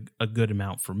like a good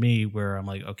amount for me, where I'm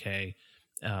like, okay,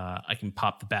 I can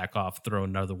pop the back off, throw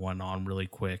another one on really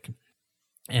quick.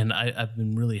 And I've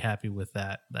been really happy with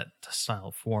that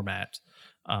style format.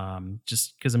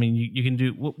 Just because, I mean, you can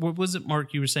do, what was it,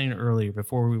 Mark, you were saying earlier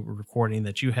before we were recording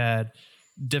that you had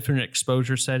different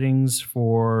exposure settings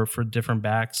for different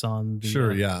backs on the,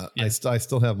 sure, yeah. I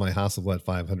still have my Hasselblad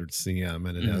 500 CM,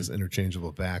 and it has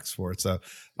interchangeable backs for it. So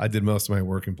I did most of my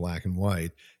work in black and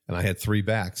white, and I had 3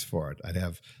 backs for it. I'd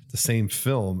have the same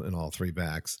film in all 3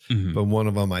 backs, but one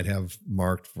of them I'd have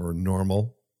marked for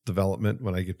normal development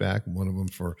when I get back, and one of them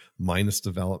for minus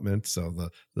development. So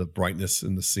the brightness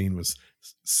in the scene was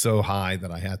so high that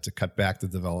I had to cut back the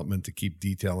development to keep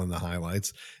detail in the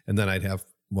highlights. And then I'd have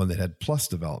one that had plus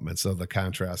development, so the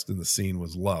contrast in the scene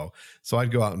was low. So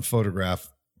I'd go out and photograph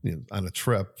on a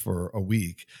trip for a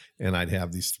week, and I'd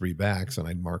have these 3 backs, and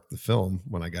I'd mark the film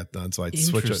when I got done. So I'd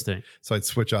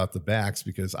switch out the backs,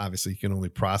 because obviously you can only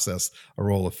process a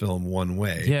roll of film one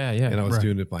way. Yeah. And I was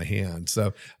doing it by hand.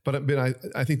 So, but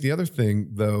I think the other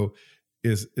thing though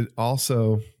is it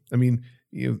also, I mean,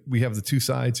 we have the 2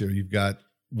 sides here. You've got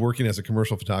working as a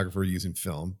commercial photographer using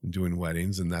film and doing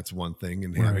weddings, and that's one thing,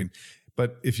 and having.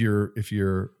 But if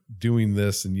you're doing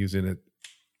this and using it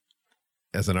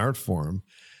as an art form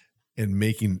and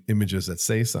making images that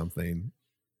say something,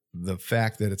 the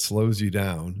fact that it slows you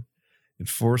down and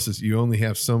forces, you only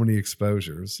have so many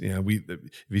exposures. If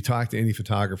you talk to any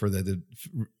photographer that did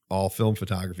all film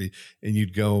photography, and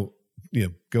you'd go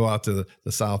out to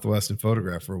the Southwest and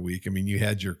photograph for a week. I mean, you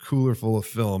had your cooler full of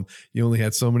film. You only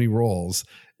had so many rolls,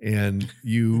 and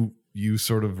you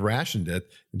sort of rationed it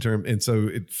and so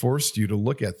it forced you to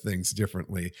look at things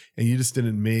differently, and you just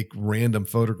didn't make random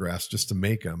photographs just to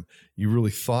make them. You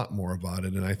really thought more about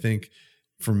it. And I think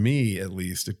for me, at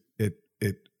least,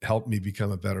 it helped me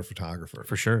become a better photographer.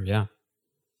 For sure. Yeah.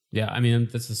 Yeah. I mean,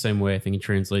 that's the same way I think it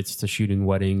translates to shooting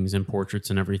weddings and portraits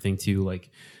and everything too. Like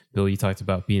Bill, you talked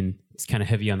about being it's kind of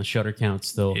heavy on the shutter count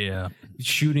still. Yeah.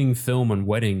 Shooting film on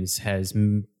weddings has,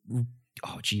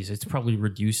 it's probably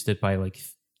reduced it by like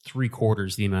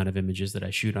 3/4 the amount of images that I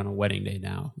shoot on a wedding day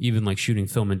now. Even like shooting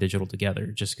film and digital together,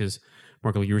 just because,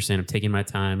 Marco, you were saying I'm taking my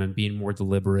time and being more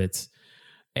deliberate,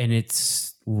 and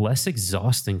it's less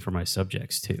exhausting for my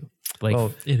subjects too. Like,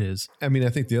 well, it is. I mean, I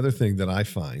think the other thing that I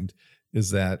find is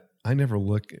that I never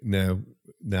look now.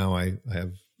 I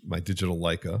have my digital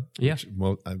Leica. Yeah,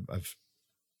 I've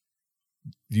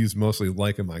used mostly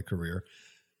Leica in my career.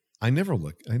 I never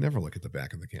look at the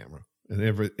back of the camera.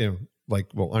 And like,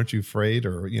 well, aren't you afraid?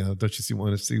 Or, don't you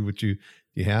want to see what you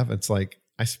have? It's like,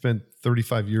 I spent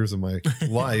 35 years of my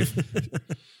life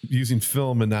using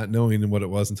film and not knowing what it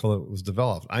was until it was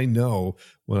developed. I know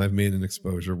when I've made an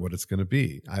exposure what it's going to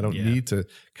be. I don't need to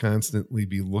constantly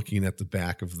be looking at the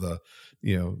back of the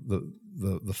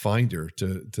finder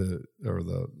or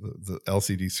the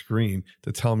LCD screen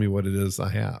to tell me what it is I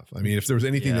have. I mean, if there was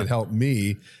anything that helped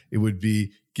me, it would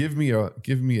be give me a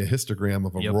histogram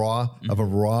of a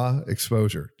raw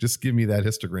exposure. Just give me that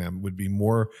histogram would be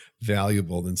more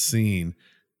valuable than seeing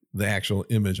the actual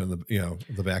image on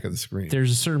the back of the screen.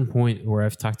 There's a certain point where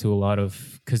I've talked to a lot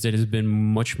of, because it has been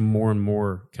much more and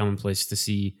more commonplace to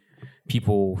see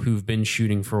people who've been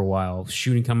shooting for a while,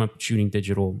 shooting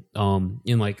digital,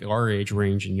 in like our age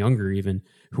range and younger even,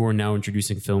 who are now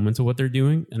introducing film into what they're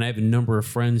doing. And I have a number of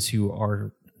friends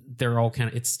they're all kind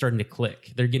of, it's starting to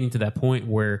click. They're getting to that point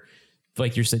where,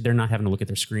 like you said, they're not having to look at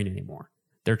their screen anymore.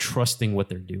 They're trusting what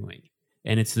they're doing.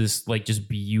 And it's this like just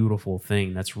beautiful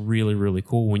thing that's really, really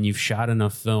cool when you've shot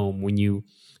enough film, when you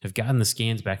have gotten the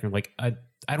scans back and like, I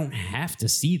don't have to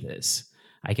see this.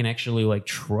 I can actually like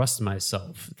trust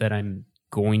myself that I'm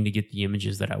going to get the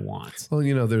images that I want. Well,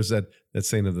 there's that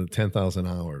saying of the 10,000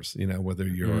 hours, whether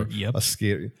you're a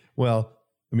scary, well,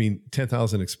 I mean,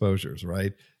 10,000 exposures,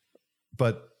 right?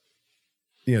 But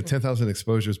 10,000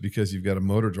 exposures because you've got a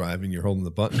motor drive and you're holding the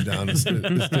button down is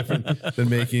different than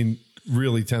making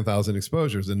really 10,000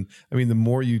 exposures. And I mean, the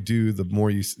more you do, the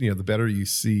more the better you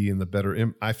see, and the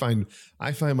better. I find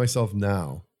myself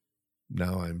now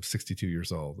I'm 62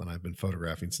 years old and I've been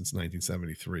photographing since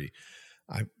 1973.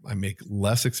 I make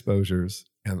less exposures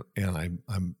and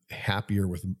I'm happier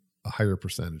with a higher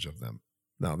percentage of them.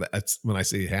 Now, that's when I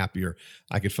say happier,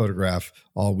 I could photograph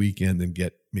all weekend and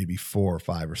get maybe 4 or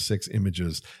 5 or 6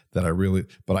 images that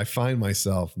but I find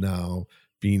myself now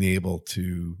being able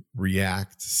to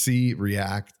react,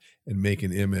 and make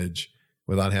an image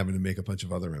without having to make a bunch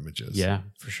of other images. Yeah,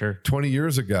 for sure. 20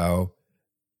 years ago,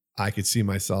 I could see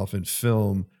myself in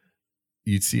film.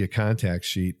 You'd see a contact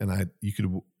sheet and I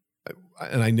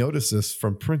noticed this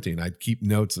from printing. I'd keep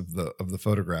notes of the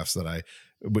photographs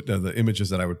the images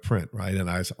that I would print, right? And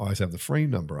I always have the frame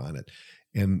number on it.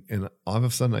 And all of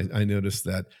a sudden I noticed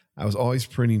that I was always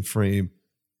printing frame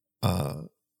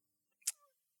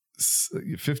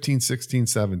 15, 16,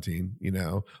 17,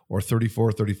 or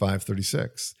 34, 35,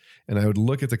 36. And I would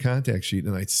look at the contact sheet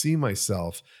and I'd see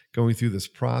myself going through this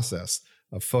process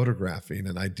of photographing,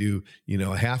 and I do,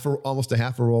 almost a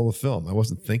half a roll of film. I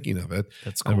wasn't thinking of it.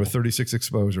 That's cool. And with 36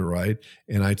 exposure, right?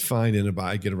 And I'd find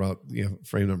I get around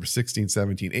frame number 16,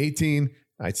 17, 18,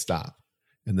 I'd stop.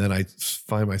 And then I'd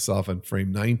find myself on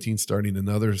frame 19, starting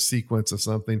another sequence of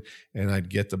something, and I'd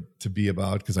get to be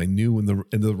about, because I knew when the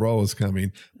end of the roll was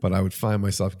coming, but I would find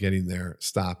myself getting there,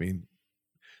 stopping.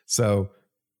 So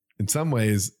in some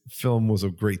ways, film was a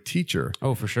great teacher.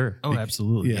 Oh, for sure. Oh,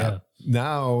 absolutely. Yeah.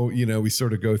 Now, we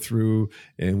sort of go through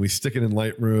and we stick it in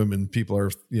Lightroom, and people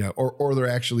are, or they're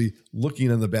actually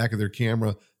looking on the back of their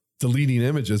camera, deleting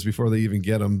images before they even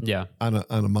get them on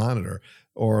a monitor,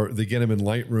 or they get them in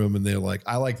Lightroom and they're like,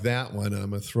 I like that one, and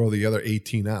I'm going to throw the other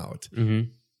 18 out. Mm-hmm.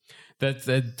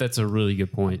 That's a really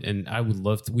good point. And I would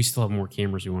love to, we still have more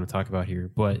cameras we want to talk about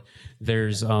here, but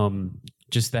there's,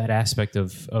 just that aspect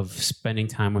of spending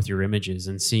time with your images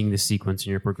and seeing the sequence in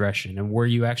your progression, and where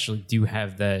you actually do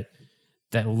have that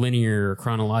linear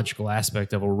chronological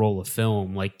aspect of a roll of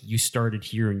film. Like, you started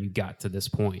here and you got to this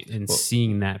point, and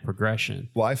seeing that progression.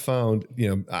 Well, I found,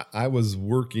 I was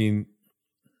working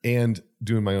and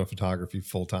doing my own photography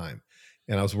full time,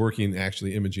 and I was working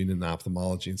actually imaging and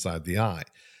ophthalmology inside the eye,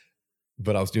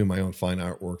 but I was doing my own fine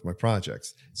artwork, my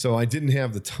projects. So I didn't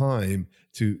have the time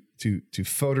to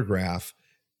photograph.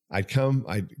 I'd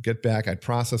get back, I'd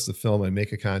process the film, I'd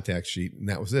make a contact sheet, and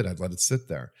that was it. I'd let it sit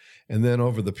there. And then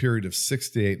over the period of 6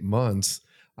 to 8 months,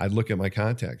 I'd look at my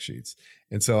contact sheets.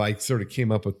 And so I sort of came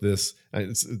up with this,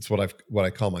 it's what I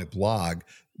call my blog,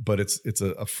 but it's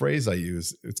a phrase I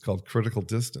use. It's called critical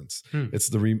distance. It's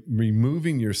the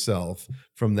removing yourself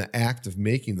from the act of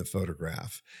making the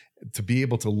photograph to be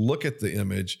able to look at the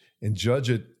image and judge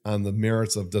it on the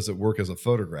merits of does it work as a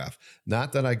photograph?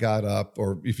 Not that I got up,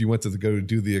 or if you went to go to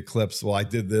do the eclipse, well, I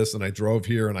did this and I drove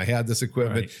here and I had this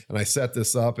equipment and I set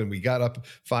this up and we got up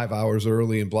 5 hours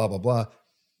early and blah, blah, blah.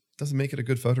 Doesn't make it a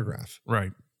good photograph.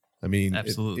 Right. I mean,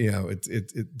 absolutely.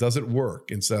 It doesn't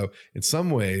work. And so in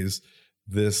some ways,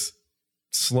 this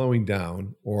slowing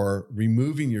down or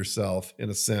removing yourself in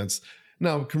a sense.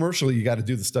 Now, commercially, you got to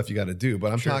do the stuff you got to do,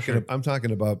 but I'm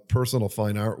talking about personal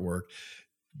fine artwork,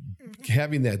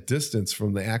 having that distance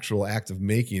from the actual act of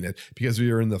making it, because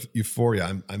you're in the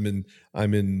euphoria. I'm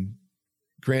in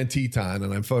Grand Teton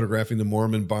and I'm photographing the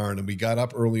Mormon barn, and we got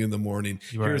up early in the morning.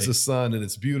 Right. Here's the sun and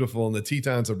it's beautiful and the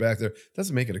Tetons are back there.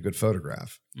 Doesn't make it a good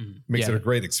photograph. Makes it a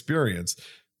great experience.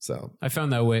 So I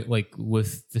found that way, like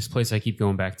with this place I keep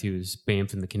going back to is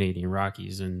Banff in the Canadian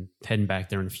Rockies, and heading back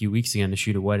there in a few weeks again to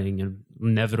shoot a wedding, and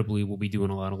inevitably we'll be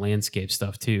doing a lot of landscape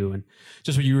stuff too. And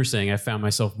just what you were saying, I found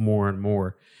myself more and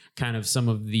more kind of some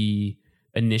of the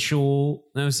initial,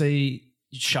 I would say,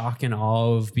 shock and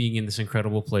awe of being in this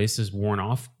incredible place is worn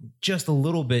off just a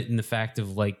little bit in the fact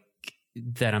of like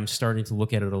that I'm starting to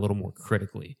look at it a little more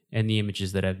critically, and the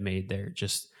images that I've made there,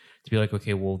 just to be like,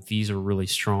 okay, well, these are really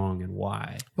strong, and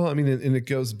why? Well, I mean, and it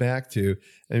goes back to,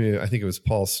 I mean, I think it was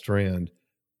Paul Strand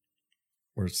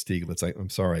or Stieglitz. I'm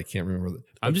sorry, I can't remember.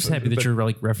 I'm just happy that you're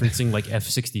like referencing like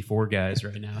F-64 guys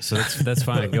right now, so that's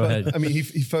fine. Go ahead. I mean, he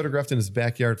photographed in his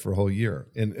backyard for a whole year,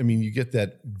 and I mean, you get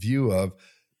that view of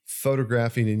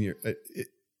photographing in your,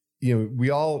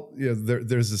 we all,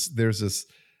 there's this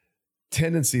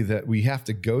tendency that we have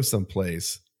to go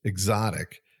someplace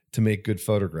exotic to make good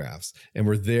photographs. And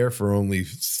we're there for only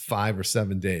 5 or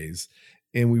 7 days.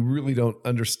 And we really don't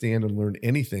understand and learn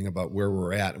anything about where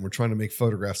we're at. And we're trying to make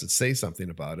photographs that say something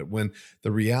about it, when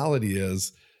the reality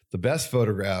is the best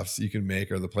photographs you can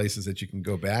make are the places that you can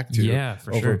go back to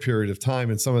over a period of time.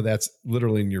 And some of that's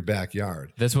literally in your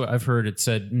backyard. That's what I've heard it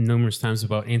said numerous times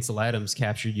about Ansel Adams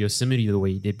captured Yosemite the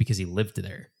way he did because he lived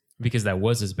there, because that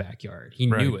was his backyard. He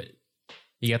knew it.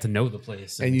 You got to know the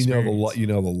place, and you know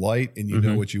the light, and you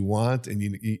know what you want,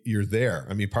 and you're there.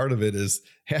 I mean, part of it is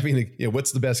having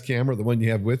what's the best camera, the one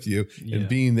you have with you, and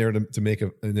being there to make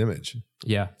an image.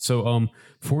 Yeah. So,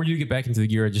 before you get back into the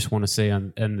gear, I just want to say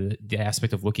on the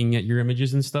aspect of looking at your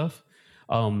images and stuff.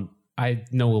 I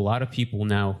know a lot of people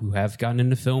now who have gotten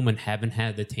into film and haven't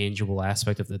had the tangible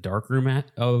aspect of the darkroom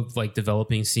of like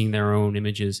developing, seeing their own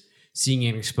images, seeing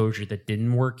an exposure that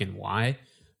didn't work and why,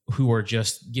 who are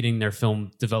just getting their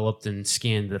film developed and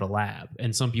scanned at a lab.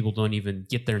 And some people don't even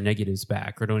get their negatives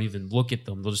back or don't even look at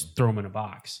them. They'll just throw them in a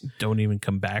box. Don't even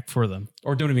come back for them.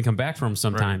 Or don't even come back for them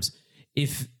sometimes. Right.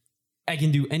 If I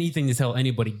can do anything to tell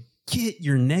anybody, get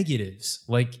your negatives.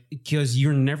 Like, because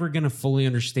you're never going to fully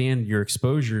understand your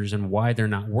exposures and why they're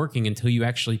not working until you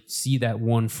actually see that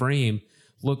one frame.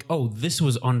 Look, oh, this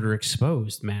was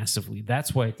underexposed massively.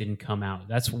 That's why it didn't come out.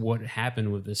 That's what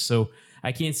happened with this. So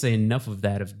I can't say enough of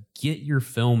that, of get your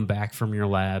film back from your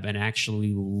lab and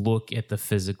actually look at the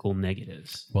physical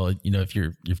negatives. Well, if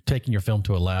you're taking your film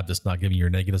to a lab that's not giving your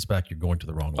negatives back, you're going to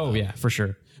the wrong lab. Oh, yeah, for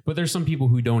sure. But there's some people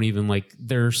who don't even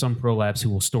there are some pro labs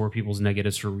who will store people's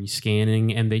negatives for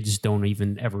rescanning, and they just don't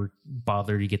even ever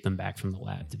bother to get them back from the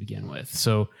lab to begin with.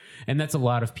 So, and that's a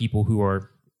lot of people who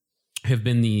have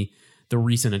been the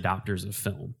recent adopters of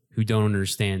film, who don't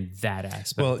understand that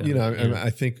aspect. Well, I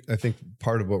think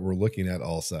part of what we're looking at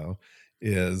also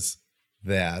is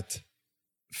that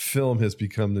film has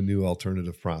become the new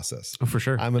alternative process. Oh, for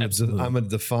sure. I'm going to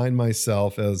define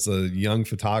myself as a young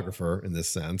photographer in this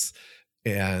sense,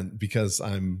 and because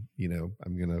I'm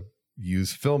going to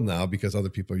use film now because other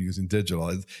people are using digital.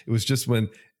 It was just when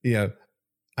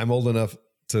I'm old enough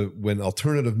to when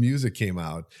alternative music came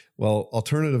out. Well,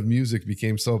 alternative music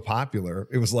became so popular.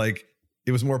 It was like,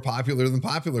 it was more popular than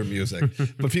popular music,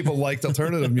 but people liked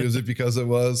alternative music because it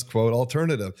was quote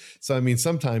alternative. So, I mean,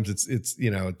 sometimes it's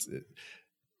a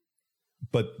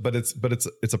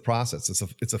process.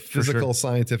 It's a physical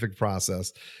scientific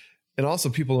process. And also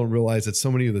people don't realize that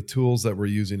so many of the tools that we're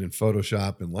using in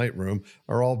Photoshop and Lightroom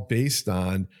are all based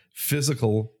on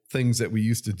physical things that we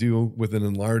used to do with an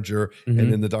enlarger and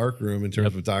in the darkroom in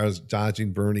terms of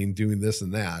dodging, burning, doing this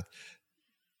and that.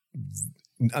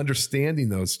 Understanding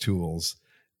those tools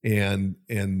and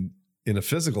in a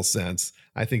physical sense,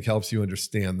 I think helps you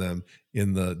understand them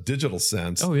in the digital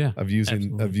sense of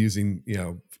using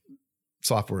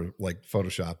software like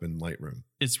Photoshop and Lightroom.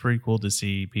 It's pretty cool to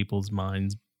see people's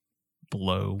minds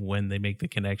blow when they make the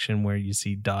connection where you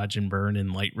see dodge and burn in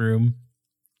Lightroom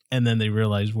and then they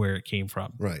realize where it came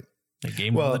from. Right. The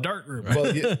game in the dark room.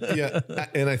 Well, yeah.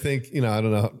 And I think, I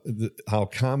don't know how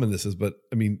common this is, but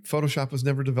I mean, Photoshop was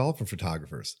never developed for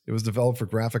photographers. It was developed for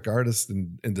graphic artists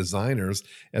and designers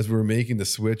as we were making the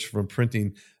switch from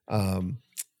printing on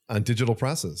digital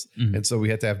presses. Mm-hmm. And so we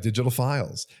had to have digital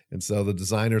files. And so the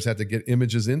designers had to get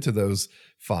images into those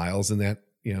files, and that,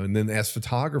 and then as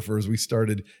photographers, we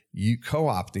started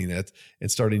co-opting it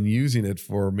and starting using it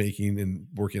for making and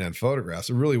working on photographs.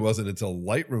 It really wasn't until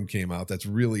Lightroom came out that's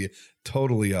really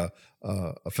totally a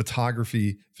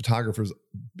photographer's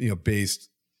based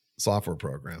software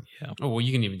program. Yeah. Oh, well,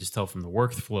 you can even just tell from the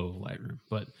workflow of Lightroom.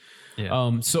 But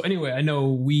so anyway, I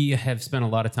know we have spent a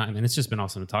lot of time, and it's just been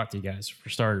awesome to talk to you guys for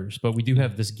starters. But we do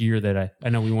have this gear that I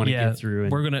know we want to get through.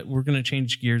 And we're gonna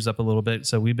change gears up a little bit.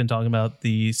 So we've been talking about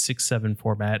the 6:7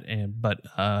 format, but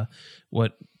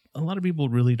what a lot of people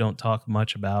really don't talk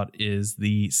much about is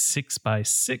the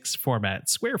 6x6 format,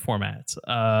 square formats.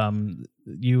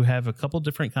 You have a couple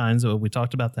different kinds. We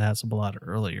talked about the Hasselblad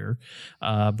earlier,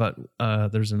 but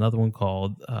there's another one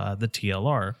called the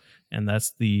TLR, and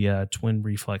that's the twin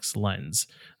reflex lens.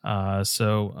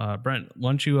 So Brent,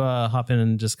 why don't you hop in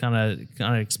and just kind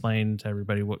of explain to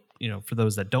everybody what, for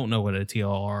those that don't know what a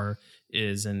TLR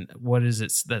is and what is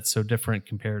it that's so different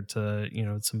compared to,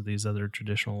 some of these other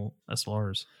traditional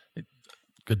SLRs.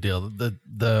 Good deal.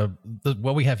 The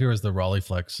what we have here is the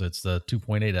Rolleiflex. It's the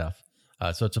 2.8F.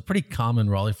 So it's a pretty common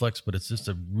Rolleiflex, but it's just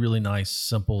a really nice,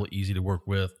 simple, easy to work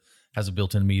with. Has a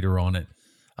built-in meter on it.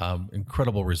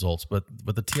 Incredible results. But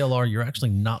with the TLR, you're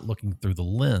actually not looking through the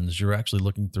lens. You're actually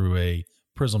looking through a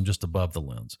prism just above the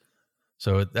lens.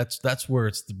 So that's where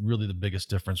it's really the biggest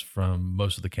difference from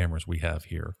most of the cameras we have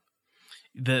here.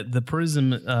 The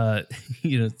prism,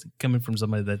 coming from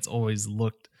somebody that's always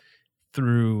looked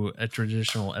through a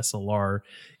traditional SLR,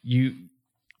 you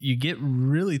get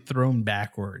really thrown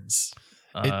backwards.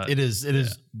 It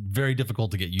is very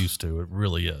difficult to get used to. It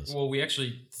really is. Well, we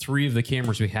actually, 3 of the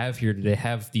cameras we have here today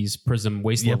have these prism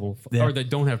waist level, or they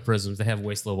don't have prisms. They have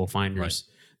waist level finders.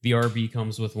 Right. The RB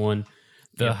comes with one.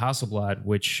 The Hasselblad,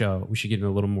 which we should get into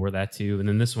a little more of that too, and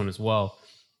then this one as well.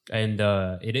 And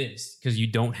it is because you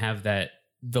don't have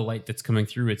the light that's coming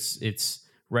through. It's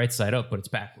right side up, but it's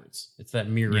backwards. It's that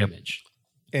mirror image.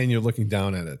 And you're looking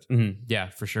down at it. Mm-hmm. Yeah,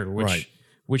 for sure.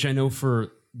 Which I know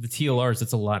for the TLRs,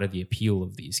 that's a lot of the appeal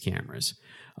of these cameras.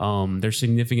 They're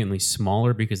significantly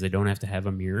smaller because they don't have to have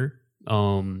a mirror.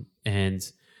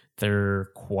 And they're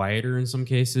quieter in some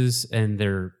cases, and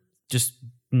they're just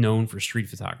known for street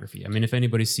photography. I mean, if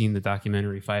anybody's seen the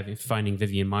documentary Finding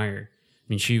Vivian Maier, I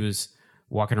mean, she was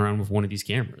walking around with one of these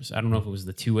cameras. I don't know if it was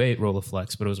the 2.8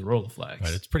 Rolleiflex, but it was a Rolleiflex.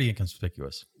 Right, it's pretty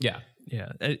inconspicuous. Yeah.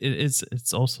 Yeah,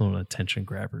 it's also an attention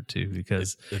grabber too,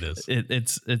 because it is.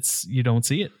 It's you don't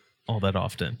see it all that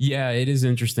often. Yeah, it is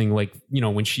interesting. Like,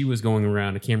 when she was going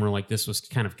around, a camera like this was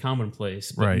kind of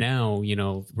commonplace. But now,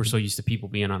 we're so used to people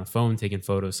being on a phone taking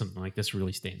photos. Something like this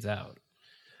really stands out.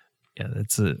 Yeah,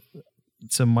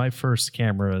 so my first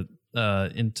camera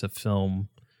into film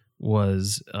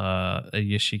was a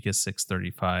Yashica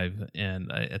 635,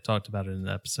 and I talked about it in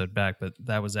the episode back, but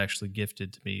that was actually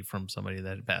gifted to me from somebody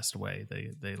that had passed away.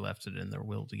 They left it in their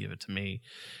will to give it to me,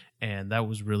 and that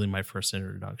was really my first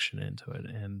introduction into it.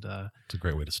 And it's a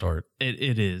great way to start.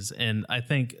 It is, and I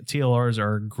think TLRs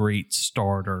are a great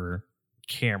starter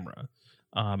camera,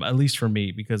 at least for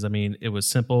me, because I mean it was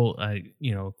simple. A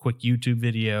quick YouTube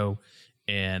video,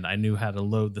 and I knew how to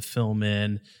load the film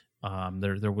in.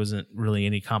 There wasn't really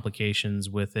any complications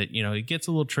with it. It gets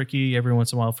a little tricky every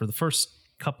once in a while for the first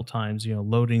couple times,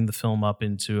 loading the film up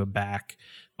into a back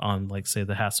on, like, say,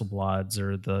 the Hasselblads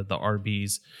or the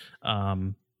RBs.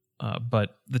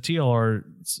 But the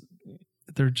TLRs,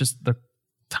 they're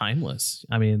timeless.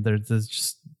 I mean, they're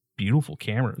just beautiful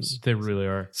cameras. They really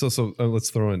are. So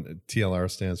let's throw in TLR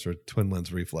stands for twin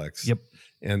lens reflex. Yep.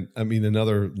 And I mean,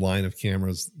 another line of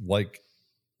cameras like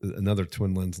another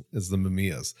twin lens is the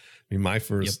Mamiyas. I mean, my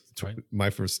first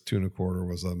 2.25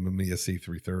 was a Mamiya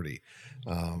C330.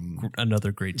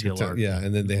 Another great TLR. Yeah,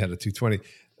 and then they had a 220.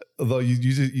 Although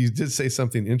you did say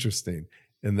something interesting,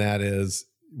 and that is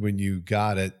when you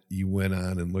got it, you went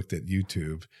on and looked at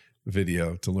YouTube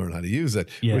video to learn how to use it,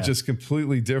 which is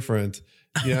completely different.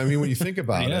 Yeah, I mean, when you think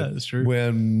about it, it's true.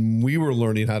 When we were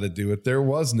learning how to do it, there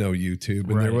was no YouTube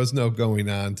and there was no going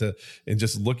on and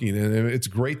just looking. And it's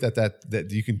great that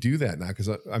you can do that now, because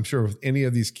I'm sure with any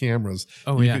of these cameras,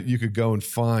 you could go and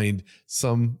find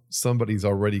somebody's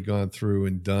already gone through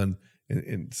and done,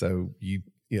 and so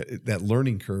that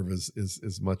learning curve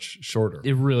is much shorter.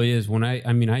 It really is. When I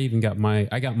got my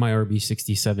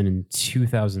RB67 in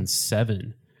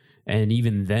 2007. And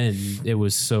even then, it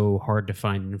was so hard to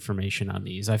find information on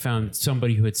these. I found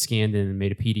somebody who had scanned in and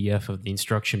made a PDF of the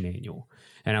instruction manual.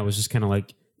 And I was just kind of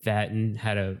like that, and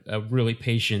had a really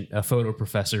patient photo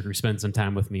professor who spent some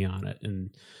time with me on it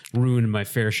and ruined my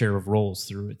fair share of rolls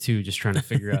through it too, just trying to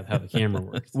figure out how the camera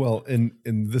works. Well, and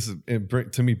this is,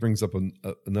 to me, brings up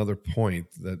another point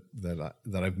that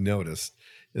I've noticed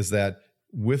is that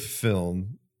with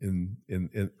film in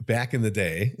back in the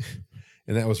day,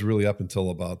 and that was really up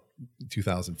until about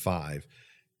 2005.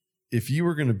 If you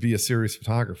were going to be a serious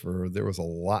photographer, there was a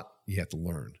lot you had to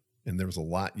learn, and there was a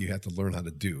lot you had to learn how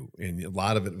to do. And a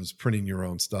lot of it was printing your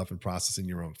own stuff and processing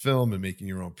your own film and making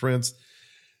your own prints.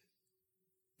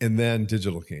 And then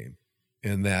digital came,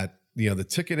 and that, the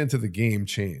ticket into the game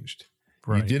changed.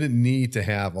 Right. You didn't need to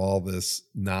have all this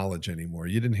knowledge anymore.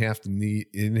 You didn't have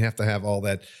to have all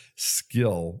that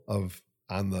skill of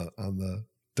on the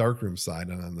darkroom side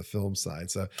and on the film side.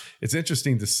 So it's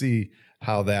interesting to see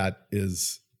how that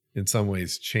is in some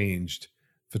ways changed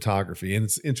photography. And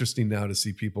it's interesting now to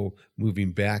see people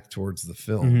moving back towards the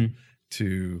film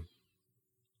to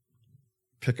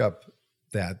pick up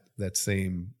that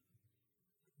same,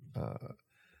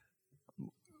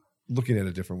 looking at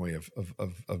a different way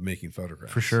of making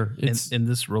photographs. For sure. And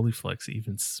this Rolleiflex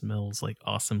even smells like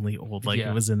awesomely old, like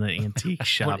it was in the antique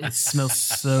shop. It smells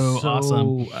so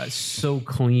awesome. So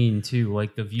clean too,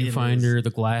 like the viewfinder, the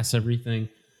glass, everything.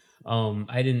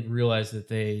 I didn't realize that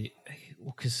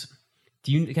because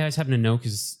do you guys happen to know,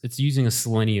 because it's using a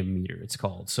selenium meter, it's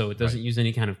called. So it doesn't use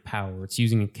any kind of power. It's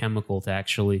using a chemical to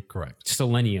actually, correct,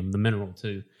 selenium, the mineral,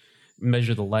 to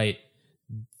measure the light.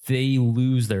 They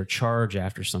lose their charge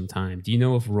after some time. Do you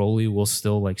know if Rolly will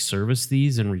still service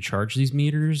these and recharge these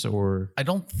meters, or? I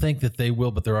don't think that they will,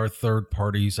 but there are third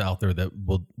parties out there that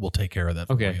will take care of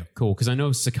that. Okay, for you. cool. Because I know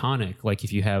Seconic,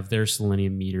 if you have their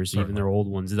selenium meters, even their old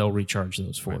ones, they'll recharge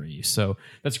those for you. So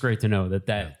that's great to know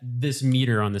that this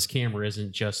meter on this camera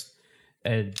isn't just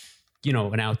an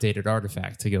outdated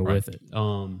artifact to go with it.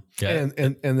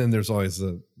 And then there's always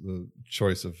the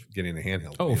choice of getting a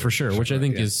handheld. Oh, for sure, which I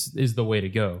think is the way to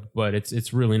go. But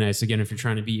it's really nice, again, if you're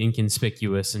trying to be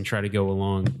inconspicuous and try to go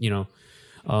along,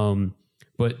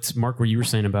 But Mark, what you were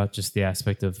saying about just the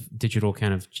aspect of digital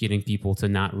kind of getting people to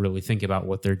not really think about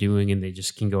what they're doing and they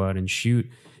just can go out and shoot.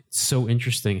 It's so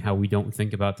interesting how we don't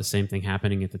think about the same thing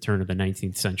happening at the turn of the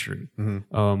 19th century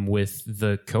with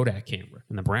the Kodak camera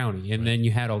and the Brownie. And then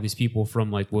you had all these people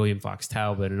from William Fox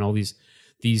Talbot and all these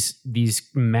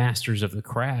masters of the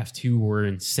craft who were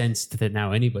incensed that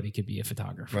now anybody could be a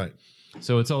photographer. Right.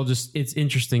 So it's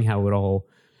interesting how it all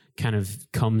kind of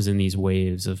comes in these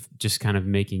waves of just kind of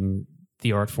making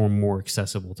the art form more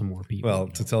accessible to more people. Well,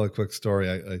 to tell a quick story,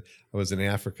 I was in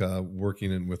Africa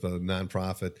working with a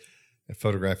nonprofit,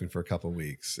 photographing for a couple of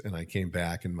weeks, and I came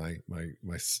back, and my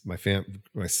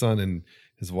son and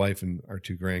his wife and our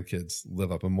two grandkids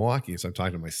live up in Milwaukee. So I'm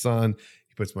talking to my son.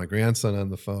 He puts my grandson on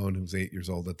the phone, who was 8 years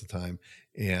old at the time,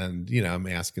 and I'm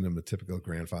asking him the typical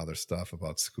grandfather stuff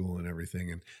about school and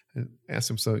everything, and asked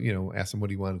him what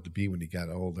he wanted to be when he got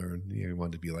older, and he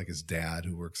wanted to be like his dad,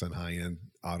 who works on high end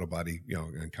auto body,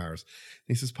 and cars.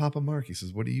 And he says, "Papa Mark," he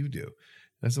says, "what do you do?"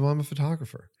 And I said, "Well, I'm a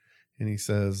photographer." And he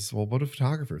says, "Well, what do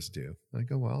photographers do?" And I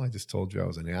go, "Well, I just told you I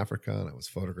was in Africa and I was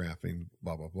photographing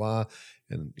blah, blah, blah.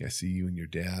 And I see you and your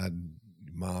dad and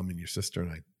your mom and your sister,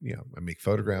 and I make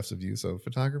photographs of you. So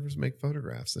photographers make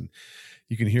photographs." And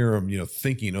you can hear him,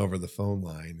 thinking over the phone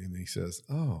line. And he says,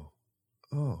 oh,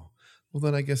 well,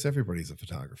 then I guess everybody's a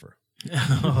photographer.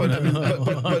 But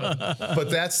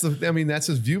that's that's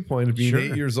his viewpoint of being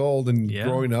 8 years old and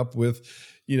growing up with,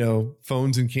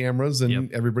 phones and cameras, and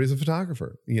everybody's a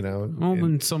photographer,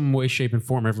 in some way, shape, and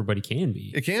form, everybody can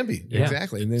be. It can be.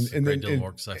 Exactly. And then, it's a great deal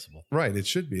more accessible. Right. It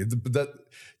should be. But that,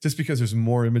 just because there's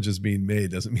more images being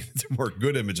made doesn't mean that there are more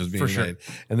good images being made.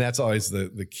 And that's always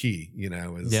the key,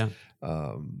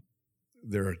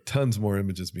 there are tons more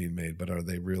images being made, but are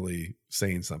they really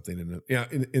saying something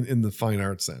in the fine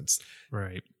art sense?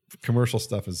 Right. Commercial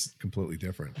stuff is completely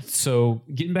different. So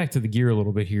getting back to the gear a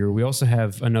little bit here, we also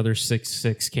have another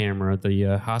 6.6 camera,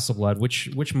 the Hasselblad.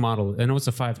 Which model? I know it's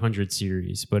a 500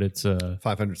 series, but it's a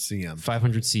 500 CM.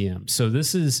 500 CM. So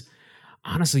this is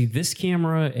honestly, this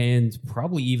camera and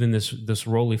probably even this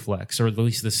Rolleiflex, or at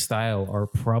least this style, are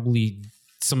probably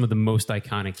some of the most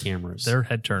iconic cameras. They're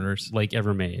head turners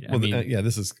ever made. Well,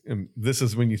 this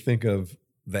is when you think of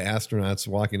the astronauts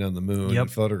walking on the moon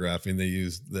and photographing, they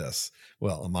used this.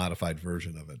 Well, a modified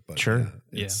version of it, but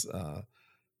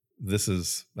this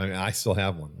is. I still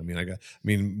have one.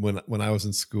 When I was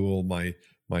in school, my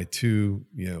two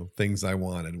things I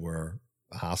wanted were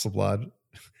a Hasselblad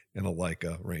and a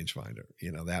Leica rangefinder.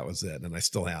 That was it. And I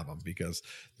still have them because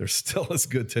they're still as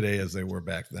good today as they were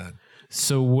back then.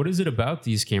 So what is it about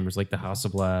these cameras like the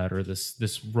Hasselblad or this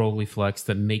Rolleiflex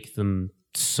that make them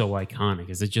so iconic?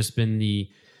 Has it just been the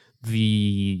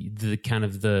kind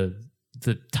of the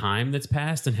time that's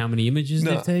passed and how many images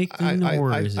they've taken?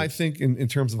 I think in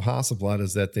terms of Hasselblad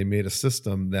is that they made a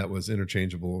system that was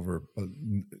interchangeable over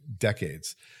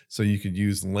decades. So you could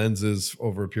use lenses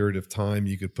over a period of time.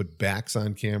 You could put backs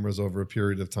on cameras over a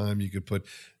period of time. You could put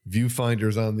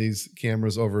viewfinders on these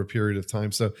cameras over a period of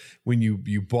time. So when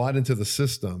you bought into the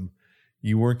system,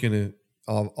 you weren't going to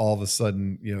all of a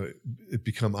sudden, it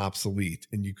become obsolete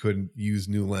and you couldn't use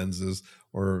new lenses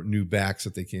or new backs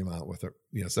that they came out with.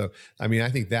 So, I mean, I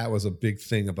think that was a big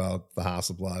thing about the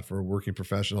Hasselblad for a working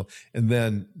professional. And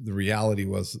then the reality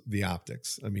was the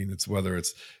optics. I mean, it's whether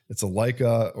it's a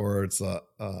Leica or it's a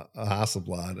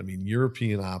Hasselblad. I mean,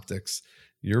 European optics,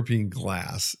 European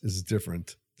glass is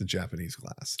different than Japanese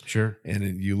glass. Sure.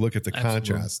 And you look at the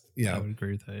contrast. Yeah. I would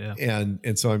agree with that. Yeah.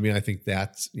 And so, I mean, I think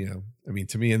that's,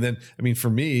 to me, and then, I mean, for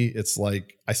me, it's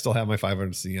like, I still have my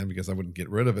 500 CM because I wouldn't get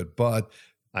rid of it, but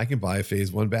I can buy a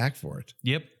phase 1 back for it.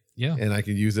 Yep. Yeah. And I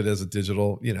can use it as a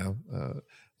digital,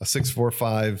 a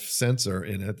 645 sensor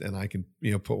in it. And I can,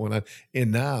 put one on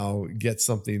and now get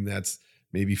something that's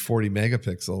maybe 40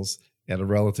 megapixels at a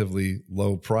relatively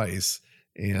low price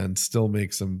and still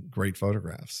make some great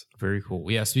photographs. Very cool.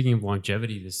 Yeah. Speaking of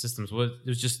longevity, the systems, it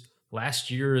was just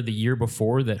last year or the year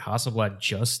before that Hasselblad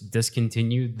just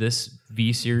discontinued this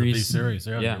V series. The V series.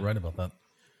 Yeah. You're right about that.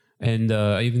 And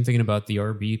even thinking about the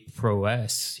RB Pro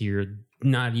S here,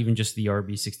 not even just the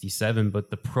RB67,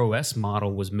 but the Pro S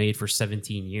model was made for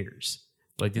 17 years.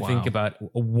 Like to think about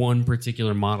one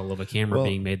particular model of a camera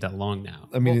being made that long now.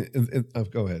 I mean,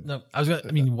 go ahead. No,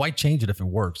 why change it if it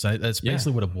works? That's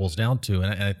basically what it boils down to.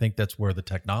 And I think that's where the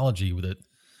technology with it,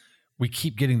 we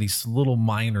keep getting these little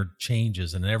minor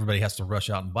changes and everybody has to rush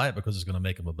out and buy it because it's going to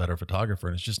make them a better photographer.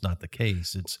 And it's just not the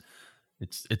case.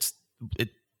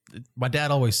 My dad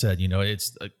always said,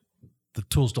 the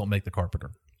tools don't make the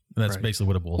carpenter. And that's basically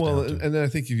what it boils down to. And then I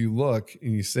think if you look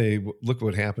and you say, look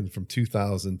what happened from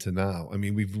 2000 to now. I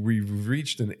mean, we've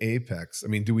reached an apex. I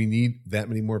mean, do we need that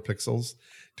many more pixels?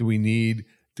 Do we need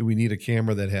a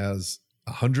camera that has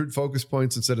 100 focus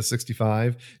points instead of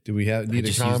 65? Do we need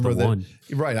a camera that?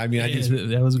 Right. I mean, I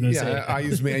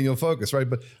use manual focus, right?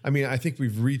 But I mean, I think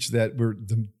we've reached that. We're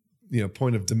the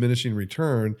point of diminishing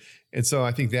return, and so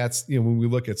I think that's when we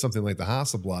look at something like the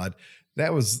Hasselblad.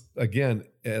 That was, again,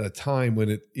 at a time when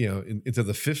it, into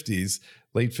the 50s,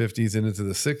 late 50s and into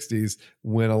the 60s,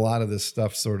 when a lot of this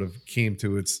stuff sort of came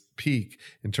to its peak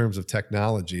in terms of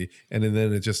technology. And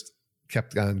then it just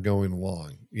kept on going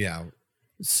along. Yeah.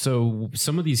 So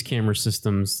some of these camera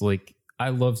systems, like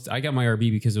I got my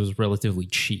RB because it was relatively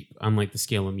cheap, unlike the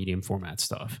scale and medium format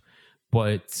stuff.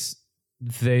 But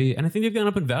and I think they've gone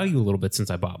up in value a little bit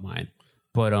since I bought mine.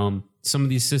 But some of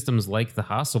these systems like the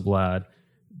Hasselblad,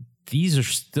 these are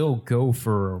still go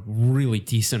for a really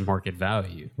decent market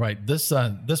value. Right. This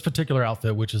particular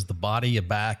outfit, which is the body, a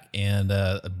back, and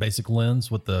a basic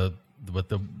lens with the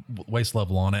waist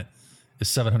level on it, is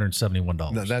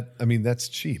 $771. No, that's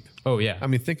cheap. Oh yeah. I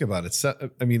mean, think about it.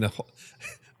 A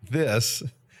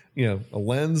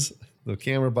lens, the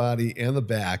camera body, and the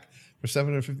back for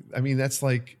 $750. I mean, that's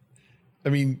like,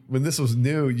 when this was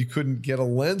new, you couldn't get a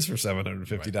lens for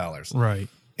 $750. Right.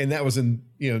 And that was in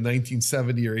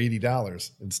 $1970 or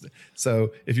 $80.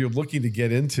 So if you're looking to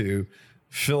get into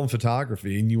film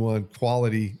photography and you want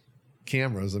quality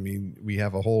cameras, I mean, we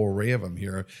have a whole array of them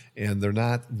here, and they're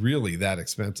not really that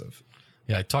expensive.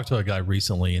 Yeah, I talked to a guy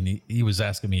recently, and he was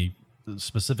asking me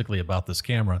specifically about this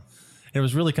camera. And it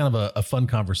was really kind of a fun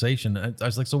conversation. I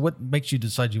was like, so what makes you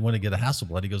decide you want to get a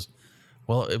Hasselblad? He goes,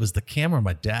 well, it was the camera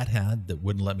my dad had that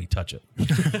wouldn't let me touch it. He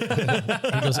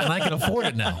goes, and I can afford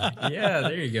it now. Yeah,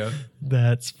 there you go.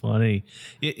 That's funny.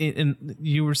 And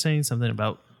you were saying something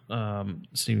about,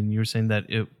 Stephen, you were saying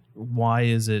that why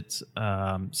is it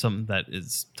something that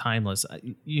is timeless?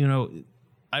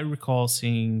 I recall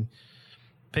seeing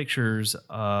pictures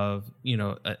of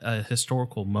a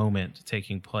historical moment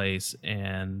taking place,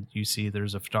 and you see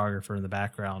there's a photographer in the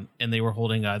background, and they were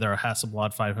holding either a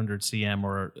Hasselblad 500 CM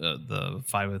or the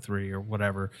 503 or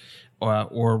whatever, or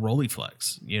a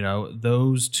Rolleiflex.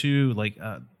 Those two,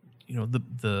 the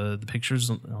pictures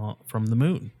from the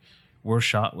moon were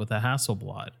shot with a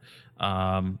Hasselblad.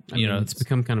 It's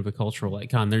become kind of a cultural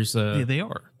icon. There's they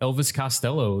are Elvis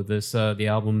Costello, the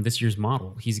album, this year's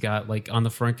model. He's got on the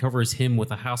front cover is him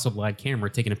with a Hasselblad camera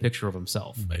taking a picture of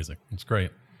himself. Amazing. It's great.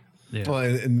 Yeah. Well,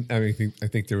 and I mean, I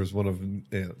think there was one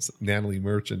of Natalie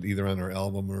Merchant either on her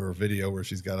album or her video where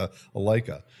she's got a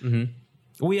Leica. Mm-hmm.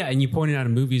 Oh yeah, and you pointed out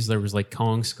in movies there was like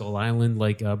Kong Skull Island,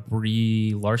 like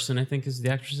Brie Larson, I think is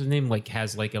the actress's name, like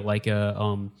has like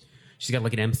a she's got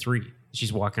like an M3.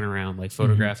 She's walking around like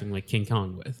photographing like King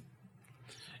Kong with.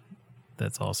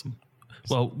 That's awesome.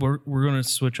 Well, we're going to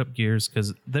switch up gears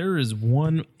because there is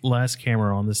one last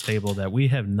camera on this table that we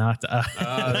have not.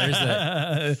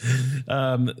 There's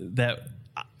that.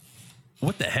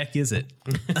 What the heck is it?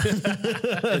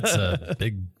 It's a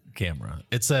big camera.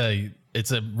 It's a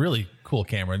really cool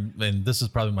camera, and this is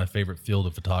probably my favorite field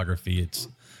of photography. It's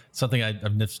something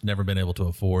I've never been able to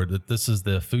afford. This is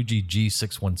the Fuji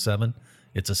G617.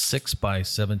 It's a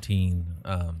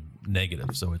 6x17 negative,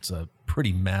 so it's a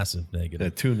pretty massive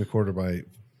negative. 2 1/4 by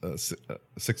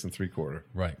 6 3/4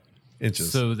 Right.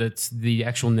 inches. So that's the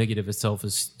actual negative itself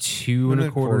is 2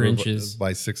 1/4 inches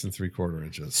by 6 3/4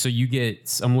 inches. So you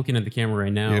get. I'm looking at the camera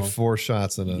right now. You have 4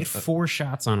 shots on You get 4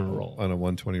 shots on a roll. on a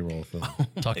 120 roll film.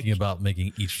 Talking about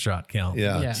making each shot count.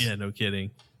 Yeah. Yeah, no kidding.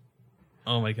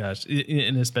 Oh my gosh.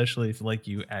 And especially if like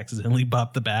you accidentally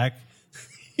bop the back,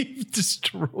 you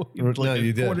destroy like No,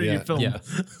 you did, quarter of yeah. your film. Yeah.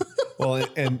 Well,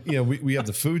 and you know, we have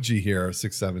the Fuji here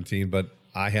 617, but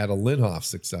I had a Linhof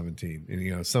 617, and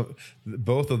you know,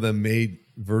 both of them made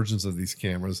versions of these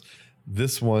cameras.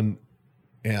 This one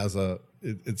has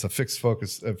it's a fixed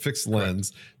focus, a fixed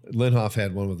lens. Linhof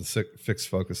had one with a fixed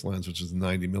focus lens, which is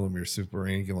 90 millimeter super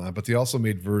angulon, but they also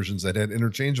made versions that had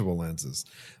interchangeable lenses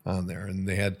on there, and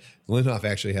Linhof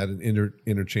actually had an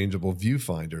interchangeable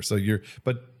viewfinder. So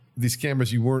but these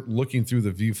cameras, you weren't looking through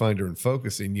the viewfinder and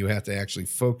focusing. You have to actually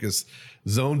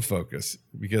zone focus,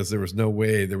 because there was no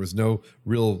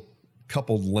real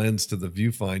coupled lens to the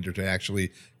viewfinder to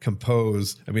actually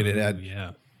compose. I mean, it had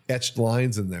etched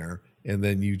lines in there, and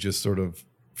then you just sort of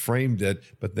framed it,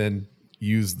 but then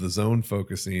used the zone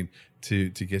focusing to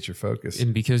get your focus.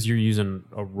 And because you're using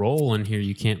a roll in here,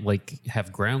 you can't like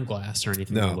have ground glass or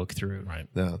anything to look through. Right.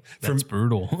 No, That's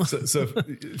brutal. so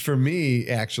for me,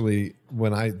 actually,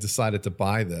 when I decided to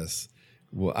buy this,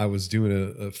 well, I was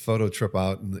doing a photo trip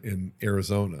out in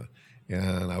Arizona,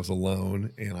 and I was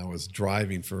alone, and I was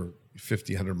driving for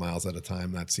 50, 100 miles at a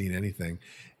time, not seeing anything.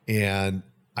 And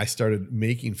I started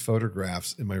making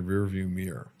photographs in my rear view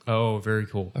mirror. Oh, very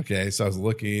cool. Okay. So I was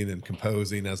looking and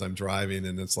composing as I'm driving,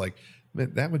 and it's like,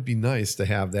 man, that would be nice to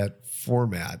have that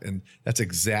format. And that's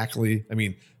exactly, I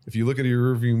mean, if you look at your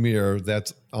rear view mirror,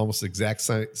 that's almost the exact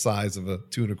size of a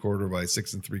 2 1/4 by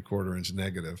 6 3/4 inch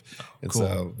negative. And cool.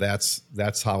 so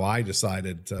that's how I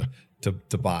decided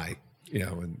to buy, you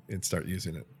know, and start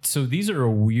using it. So these are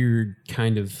a weird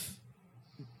kind of,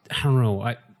 I don't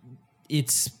know.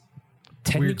 It's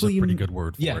technically Weird's a pretty good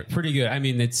word for it. Yeah, pretty good. I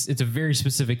mean, it's a very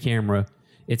specific camera.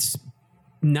 It's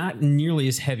not nearly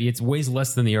as heavy. It weighs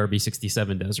less than the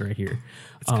RB67 does right here.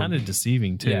 It's kind of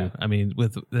deceiving too. yeah. I mean,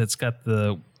 it's got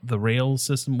the rail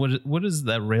system. What is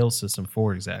that rail system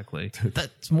for exactly?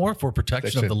 That's more for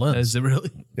protection of the lens. Is it really?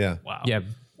 Yeah. Wow. Yeah,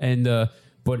 and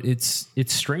but it's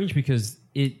strange because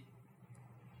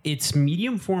it's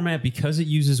medium format because it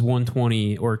uses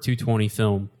 120 or 220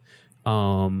 film,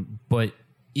 but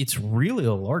it's really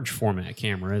a large format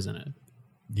camera, isn't it?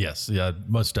 Yes, yeah,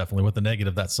 most definitely with the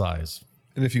negative that size.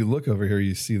 And if you look over here,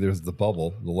 you see there's the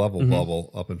level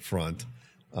bubble up in front,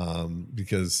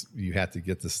 because you had to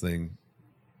get this thing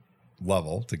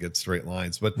level to get straight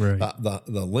lines. But Right.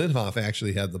 the Linhof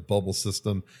actually had the bubble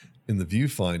system in the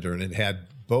viewfinder, and it had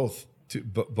both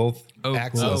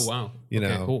axes. Oh, wow. You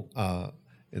Okay, know, cool.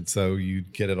 and so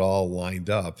you'd get it all lined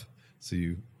up, so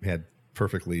you had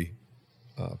perfectly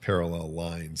parallel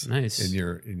lines Nice. in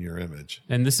your image.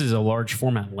 And this is a large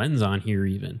format lens on here,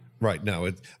 even. Right. No.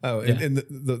 And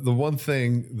the one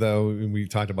thing though, and we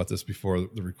talked about this before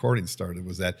the recording started,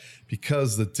 was that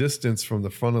because the distance from the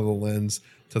front of the lens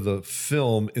to the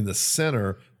film in the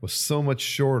center was so much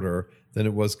shorter than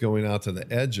it was going out to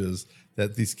the edges,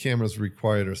 that these cameras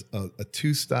required a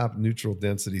 2-stop neutral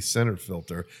density center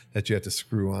filter that you had to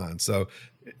screw on. So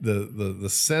the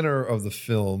center of the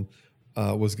film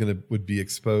would be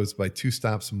exposed by 2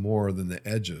 stops more than the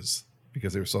edges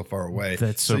because they were so far away.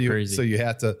 That's so crazy. So you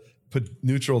had to put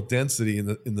neutral density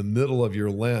in the middle of your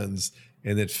lens,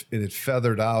 and it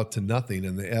feathered out to nothing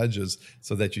in the edges,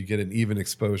 so that you get an even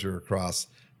exposure across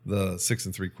the 6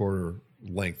 3/4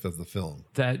 length of the film.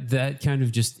 That kind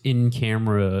of just in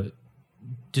camera,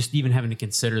 just even having to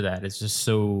consider that is just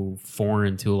so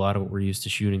foreign to a lot of what we're used to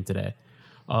shooting today.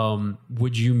 How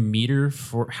would you meter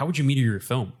your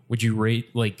film? Would you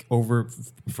rate like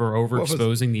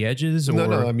overexposing the edges? Or?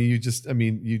 No. I mean,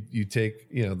 you take,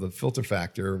 the filter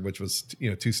factor, which was,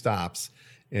 2 stops,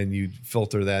 and you'd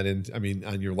filter that in, I mean,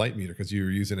 on your light meter, because you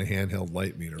were using a handheld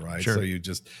light meter, right? Sure. So you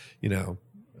just,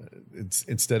 it's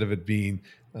instead of it being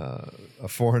a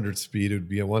 400 speed, it would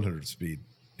be a 100 speed.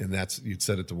 And you'd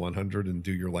set it to 100 and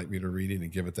do your light meter reading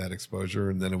and give it that exposure.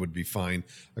 And then it would be fine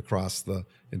across the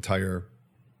entire,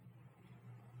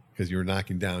 because you're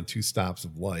knocking down 2 stops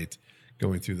of light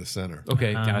going through the center.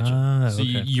 Okay, gotcha. So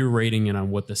okay. you're rating it on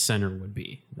what the center would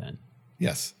be then.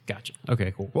 Yes. Gotcha.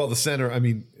 Okay, cool. Well, the center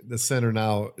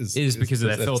now is because of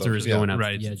that filter is going out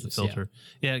right, the it's the edges. filter.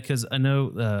 Yeah, because I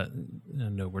know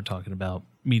we're talking about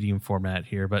medium format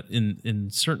here, but in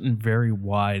certain very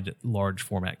wide, large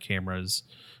format cameras,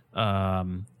 I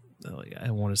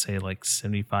want to say like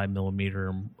 75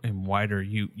 millimeter and wider,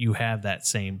 you have that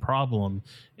same problem.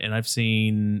 And I've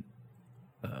seen,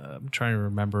 I'm trying to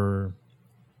remember,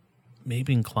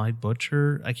 maybe in Clyde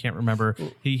Butcher, I can't remember.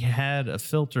 He had a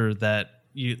filter that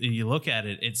you look at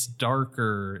it, it's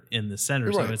darker in the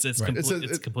center, right. so it's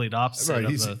Right. complete opposite. Right.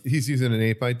 Of He's using an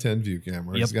 8x10 view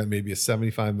camera. Yep. He's got maybe a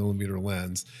 75 millimeter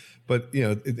lens, but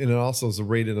and it also is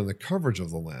rated on the coverage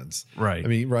of the lens. Right. I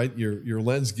mean, right. Your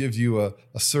lens gives you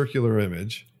a circular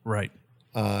image. right,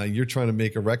 You're trying to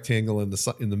make a rectangle in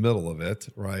the middle of it.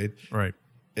 Right. right,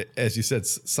 As you said,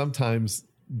 sometimes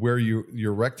where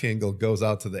your rectangle goes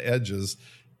out to the edges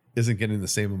isn't getting the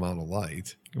same amount of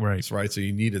light. right. Right. So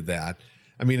you needed that.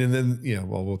 I mean, and then,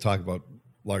 we'll talk about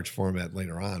large format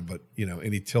later on, but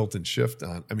any tilt and shift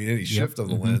any shift of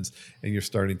the lens, and you're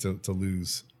starting to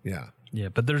lose. Yeah. Yeah,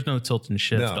 but there's no tilt and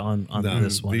shift on no.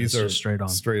 this one. These It's are just straight on.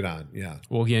 Straight on. Yeah.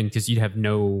 Well, again, because you'd have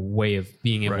no way of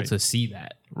being able Right. to see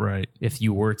that Right. if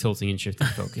you were tilting and shifting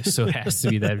focus. So it has to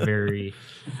be that very.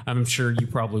 I'm sure you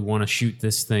probably want to shoot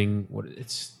this thing.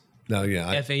 No,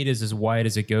 yeah. F8 is as wide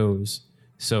as it goes.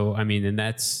 So and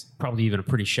that's probably even a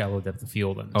pretty shallow depth of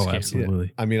field on this camera.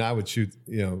 absolutely. I mean, I would shoot,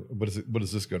 what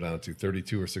does this go down to?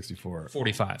 32 or 64?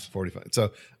 45. 45.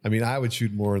 So, I would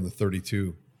shoot more in the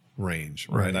 32 range,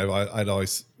 right? I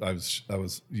was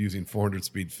using 400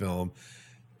 speed film,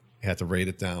 had to rate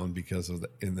it down because of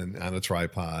and then on a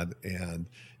tripod, and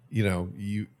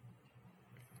you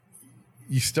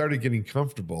started getting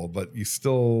comfortable, but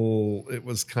it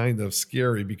was kind of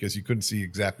scary because you couldn't see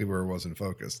exactly where it was in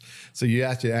focus. So you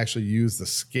had to actually use the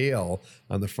scale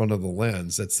on the front of the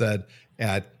lens that said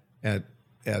at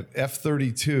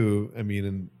f32.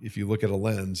 And if you look at a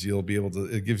lens, you'll be able to.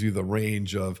 It gives you the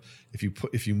range of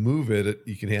if you move it,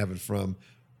 you can have it from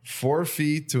 4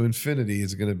 feet to infinity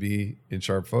is going to be in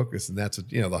sharp focus, and that's the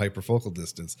hyperfocal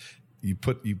distance. You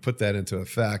put that into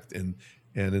effect, and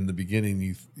in the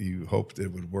beginning you hoped it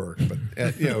would work, but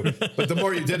but the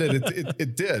more you did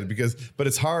it did, but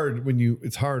it's hard when you're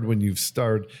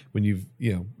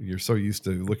so used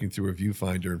to looking through a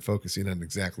viewfinder and focusing on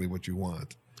exactly what you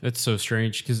want. It's so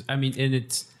strange because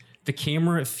the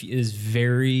camera is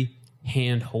very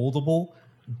hand holdable,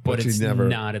 but it's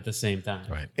not at the same time.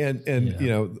 Right. And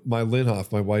my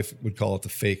Linhoff, my wife would call it the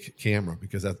fake camera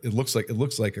because it looks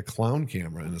like a clown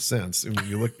camera in a sense. And when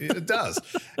you look, it does.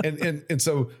 And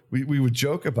so we would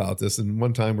joke about this. And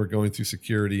one time we're going through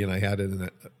security, and I had it in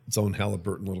its own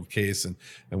Halliburton little case, and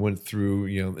I went through,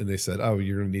 and they said, "Oh,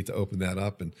 you're going to need to open that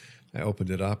up." And I opened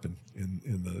it up, and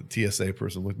the TSA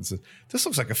person looked and said, "This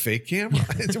looks like a fake camera."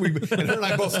 And her and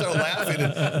I both started laughing,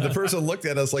 and the person looked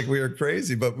at us like we were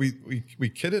crazy, but we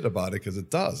kidded about it because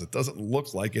it does. It doesn't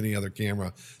look like any other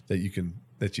camera that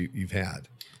you've had.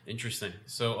 Interesting.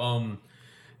 So,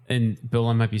 and Bill,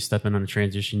 I might be stepping on a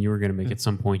transition you were going to make at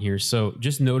some point here. So,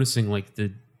 just noticing like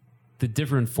the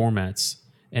different formats,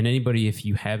 and anybody, if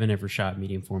you haven't ever shot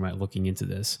medium format, looking into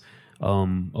this. A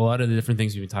lot of the different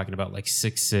things we've been talking about, like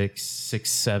 6.6,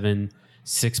 6.7,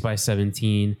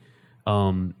 6x17.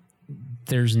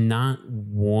 There's not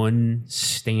one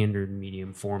standard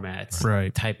medium format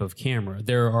type of camera.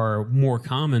 There are more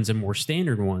commons and more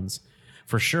standard ones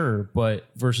for sure, but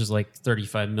versus like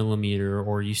 35 millimeter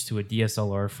or used to a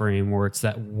DSLR frame where it's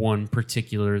that one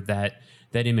particular, that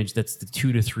image that's the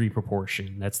 2:3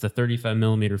 proportion. That's the 35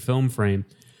 millimeter film frame.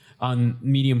 On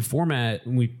medium format,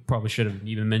 we probably should have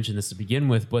even mentioned this to begin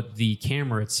with, but the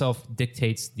camera itself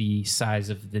dictates the size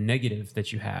of the negative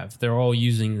that you have. They're all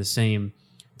using the same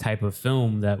type of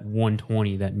film, that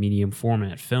 120, that medium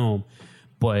format film,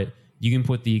 but you can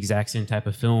put the exact same type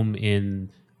of film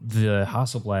in the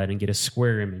Hasselblad and get a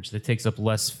square image that takes up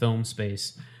less film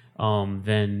space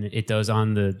than it does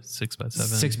on the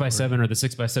 6x7 or the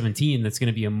 6x17. That's going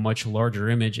to be a much larger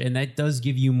image, and that does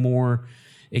give you more.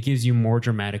 It gives you more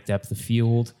dramatic depth of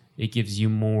field. It gives you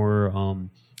more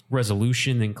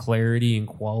resolution and clarity and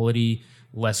quality.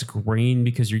 less grain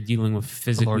because you're dealing with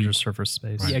physically larger surface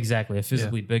space. Yeah, exactly, a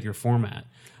physically bigger format.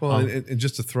 Well, and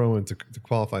just to throw in to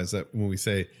qualify is that when we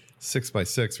say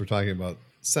 6x6, we're talking about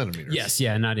centimeters. Yes,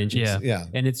 yeah, not inches. Yeah.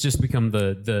 And it's just become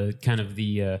the kind of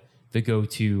the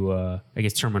go-to I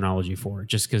guess terminology for it,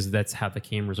 just because that's how the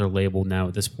cameras are labeled now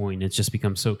at this point. It's just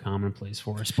become so commonplace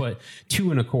for us. But 2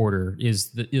 1/4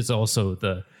 is also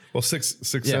the Well, six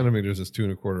centimeters is 2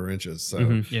 1/4 inches.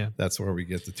 So that's where we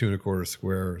get the 2 1/4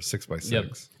 square 6x6.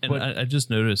 Yep. And I just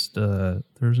noticed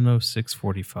there's no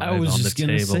 645 I was on the just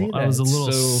gonna say table. I was a that,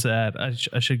 little so- sad.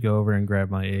 I should go over and grab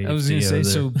my AFD. I was going to say, over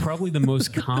there. so probably the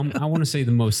most common, I want to say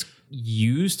the most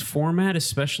used format,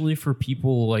 especially for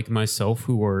people like myself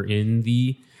who are in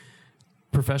the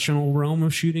professional realm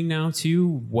of shooting now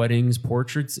too, weddings,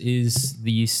 portraits, is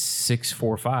the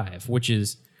 645, which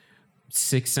is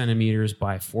 6 centimeters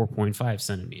by 4.5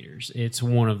 centimeters. It's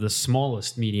one of the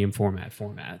smallest medium format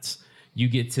formats. You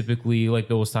get typically, like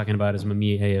Bill was talking about his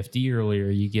Mamiya AFD earlier,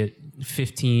 you get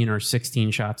 15 or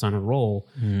 16 shots on a roll,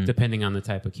 depending on the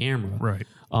type of camera. Right.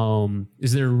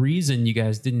 Is there a reason you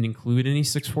guys didn't include any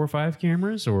 645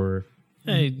 cameras, or?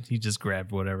 Hey, he just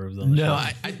grabbed whatever was on the No,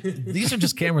 shelf. these are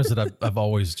just cameras that I've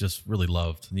always just really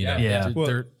loved. You know, Yeah.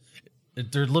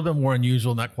 They're a little bit more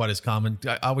unusual, not quite as common.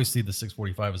 I always see the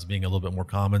 645 as being a little bit more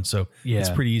common, so it's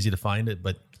Yeah. pretty easy to find it.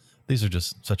 But these are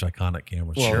just such iconic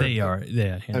cameras. Well, They are.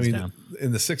 Yeah, hands down.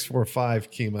 And the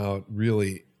 645 came out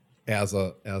really as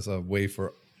a way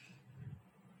for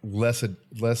less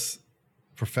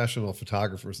professional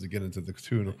photographers to get into the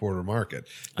 2 1/4 market.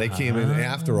 They came in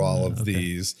after all of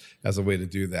these as a way to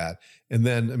do that. And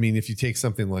then, I mean, if you take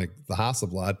something like the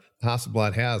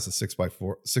Hasselblad has a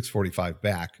 645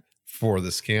 back for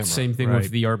this camera. Same thing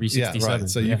with the RB67. Yeah, right.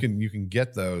 So you can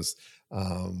get those.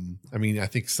 I mean, I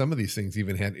think some of these things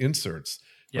even had inserts,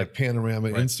 like panorama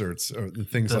inserts or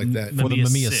things like that. For the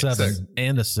Mamiya 6. 7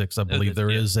 and a 6, I believe there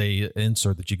is a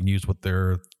insert that you can use with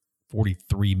their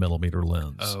 43 millimeter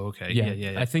lens. Oh, okay.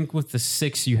 Yeah. I think with the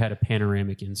 6, you had a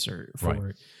panoramic insert for Right.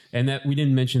 it. And that we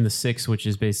didn't mention the 6, which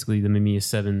is basically the Mamiya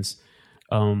 7's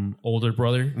older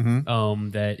brother.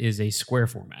 That is a square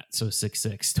format. So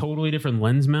 6.6. Totally different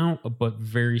lens mount, but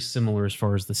very similar as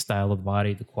far as the style of the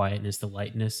body, the quietness, the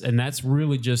lightness. And that's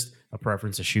really just a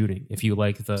preference of shooting. If you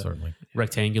like the Certainly.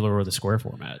 rectangular or the square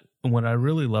format. And what I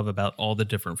really love about all the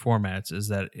different formats is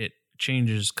that it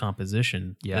changes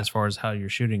composition as far as how you're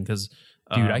shooting. Because,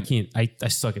 Dude, I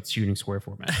suck at shooting square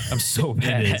format. I'm so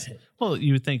bad at it. Well,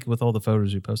 you would think with all the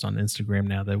photos you post on Instagram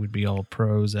now, that would be all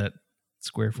pros at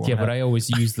square format. Yeah, but I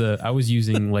always use I was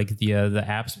using like the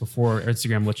apps before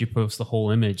Instagram let you post the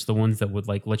whole image, the ones that would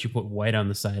like let you put white on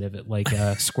the side of it, like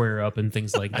square up and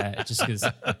things like that, just because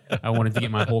I wanted to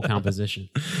get my whole composition.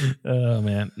 Oh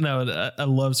man, no, I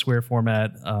love square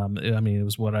format. I mean, it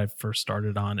was what I first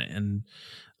started on, and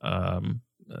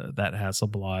that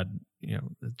Hasselblad, you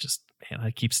know, it just, man,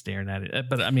 I keep staring at it.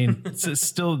 But I mean, it's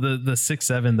still the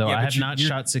 6.7 though. Yeah, I have you're- not you're-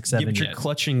 shot 6.7 But yet. you're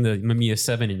clutching the Mamiya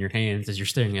 7 in your hands as you're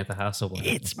staring at the Hasselblad.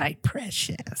 It's my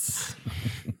precious.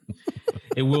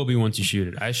 It will be once you shoot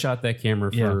it. I shot that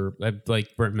camera for,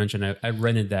 like Brent mentioned, I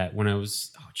rented that when I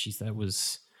was, that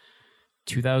was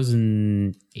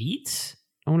 2008.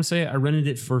 I want to say I rented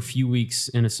it for a few weeks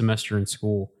in a semester in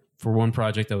school for one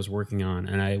project I was working on.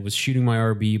 And I was shooting my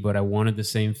RB, but I wanted the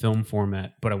same film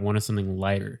format, but I wanted something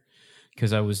lighter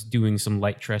because I was doing some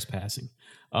light trespassing.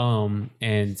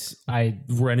 And I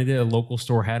rented it at a local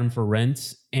store, had them for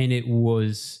rent, and it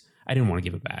was, I didn't want to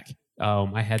give it back.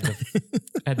 I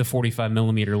had the 45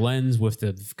 millimeter lens with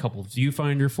the couple of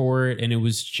viewfinder for it, and it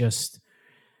was just,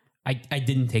 I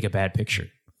didn't take a bad picture.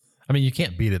 I mean, you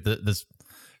can't beat it. This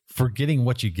for getting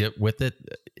what you get with it,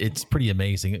 it's pretty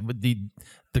amazing.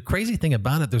 The crazy thing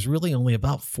about it, there's really only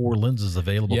about 4 lenses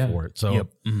available for it. So,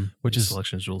 which is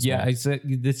selections rules. Yeah, I said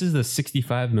this is the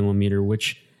 65 millimeter,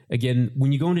 which again,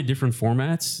 when you go into different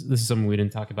formats, this is something we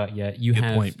didn't talk about yet. You Good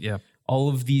have point. Yeah. all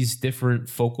of these different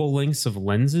focal lengths of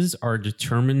lenses are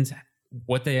determined.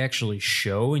 What they actually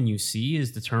show and you see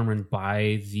is determined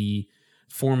by the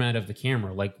format of the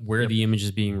camera, like where the image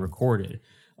is being recorded.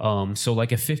 So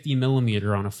like a 50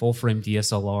 millimeter on a full frame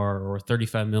DSLR or a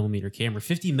 35 millimeter camera,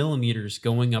 50 millimeters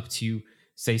going up to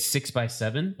say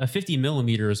 6x7, a 50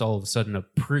 millimeter is all of a sudden a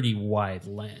pretty wide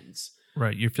lens.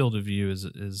 Right. Your field of view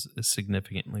is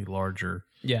significantly larger.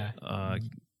 Yeah.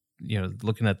 You know,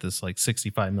 looking at this like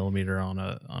 65 millimeter on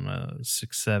a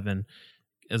 6.7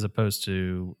 as opposed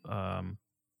to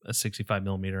a 65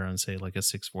 millimeter on say like a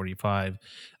 645,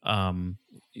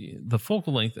 the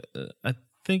focal length, I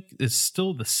think it's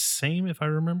still the same if I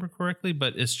remember correctly,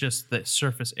 but it's just that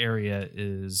surface area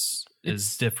is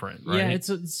different, right? Yeah, it's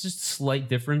just slight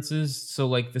differences. So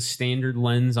like the standard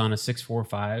lens on a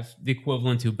 645, the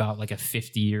equivalent to about like a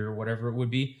 50 or whatever it would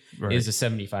be, is a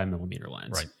 75 millimeter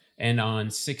lens. Right. And on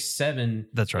 6.7,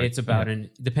 that's right. It's about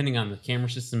depending on the camera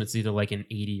system, it's either like an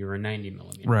 80 or a 90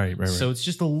 millimeter. Right. So it's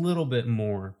just a little bit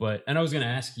more. And I was going to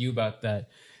ask you about that.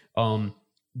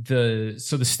 The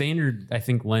standard, I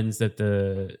think, lens that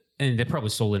and they probably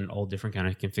sold it in all different kind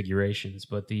of configurations,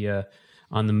 but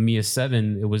on the Mia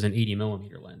 7, it was an 80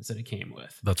 millimeter lens that it came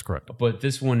with. That's correct. But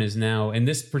this one is now, and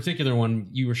this particular one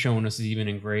you were showing us is even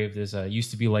engraved as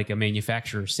used to be like a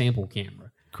manufacturer sample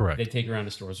camera. Correct. They take around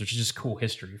to stores, which is just cool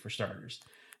history for starters.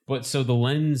 But so the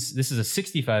lens, this is a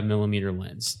 65 millimeter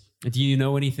lens. Do you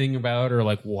know anything about or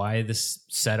like why this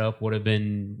setup would have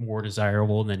been more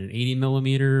desirable than an 80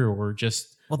 millimeter, or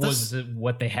just was it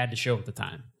what they had to show at the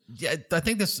time? Yeah, I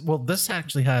think this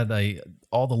actually had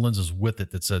all the lenses with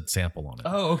it that said sample on it.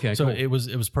 Oh, okay. So cool. it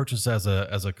was purchased as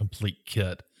a complete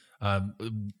kit.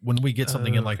 When we get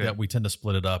something in like that, we tend to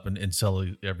split it up and sell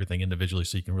everything individually,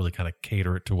 so you can really kind of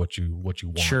cater it to what you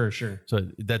want. Sure. So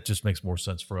that just makes more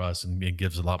sense for us, and it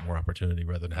gives a lot more opportunity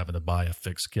rather than having to buy a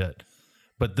fixed kit.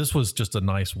 But this was just a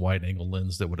nice wide angle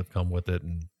lens that would have come with it,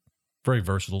 and very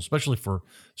versatile, especially for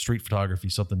street photography.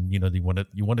 Something you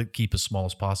want to keep as small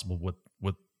as possible with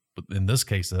in this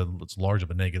case as large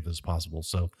of a negative as possible.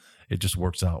 So it just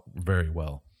works out very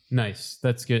well. Nice.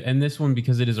 That's good. And this one,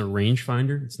 because it is a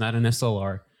rangefinder, it's not an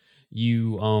SLR.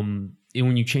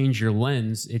 When you change your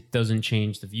lens, it doesn't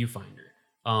change the viewfinder.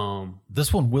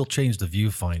 This one will change the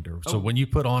viewfinder. So when you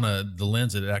put on the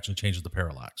lens, it actually changes the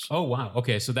parallax. Oh, wow.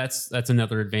 Okay. So that's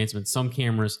another advancement. Some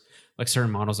cameras, like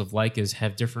certain models of Leicas,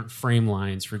 have different frame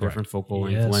lines for different focal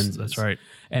length lenses. That's right.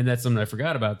 And that's something I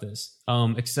forgot about this.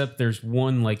 Except there's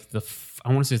one, like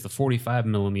I want to say it's the 45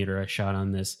 millimeter I shot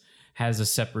on this, has a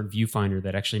separate viewfinder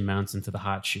that actually mounts into the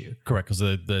hot shoe. Correct, because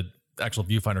the actual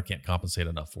viewfinder can't compensate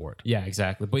enough for it. Yeah,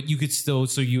 exactly. But you could still,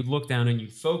 so you'd look down and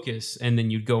you'd focus, and then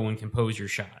you'd go and compose your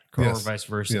shot, or vice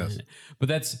versa. Yes.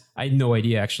 But I had no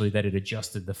idea actually that it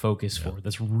adjusted the focus for it.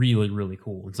 That's really, really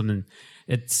cool. And something,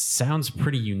 it sounds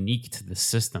pretty unique to the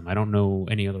system. I don't know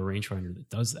any other rangefinder that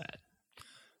does that.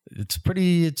 It's a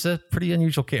pretty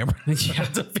unusual camera,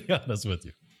 to be honest with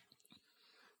you.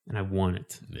 And I want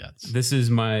it. Yeah. This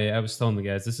is I was telling the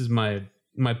guys, this is my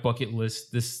bucket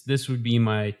list. This would be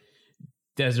my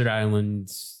desert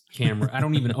islands camera. I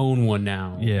don't even own one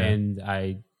now. Yeah. And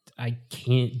I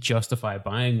can't justify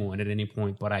buying one at any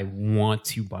point, but I want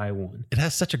to buy one. It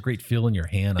has such a great feel in your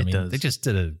hand. I mean, does. they just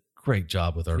did a great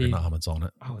job with ergonomics on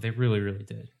it. Oh, they really, really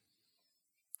did.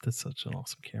 That's such an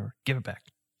awesome camera. Give it back.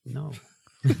 No.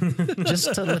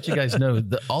 Just to let you guys know,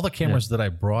 all the cameras that I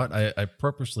brought, I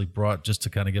purposely brought just to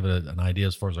kind of give it an idea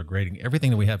as far as our grading. Everything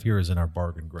that we have here is in our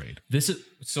bargain grade. This is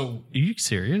so. Are you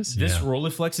serious? This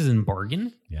Rolleiflex is in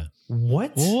bargain. Yeah.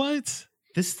 What? What?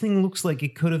 This thing looks like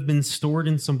it could have been stored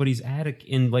in somebody's attic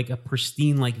in like a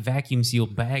pristine, like vacuum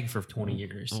sealed bag for 20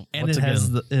 years. And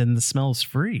the smell's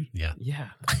free. Yeah. Yeah.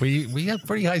 We have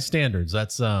pretty high standards.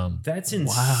 That's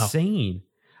insane.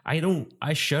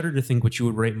 I shudder to think what you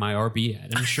would rate my RB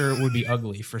at. I'm sure it would be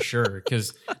ugly for sure,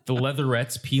 because the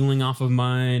leatherette's peeling off of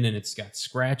mine and it's got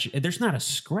scratch. There's not a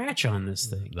scratch on this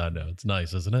thing. I know. It's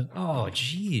nice, isn't it? Oh,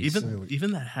 geez.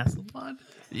 Even that Hasselblad?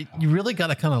 You really got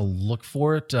to kind of look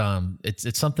for it.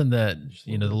 It's something that,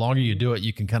 the longer you do it,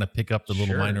 you can kind of pick up the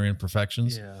little minor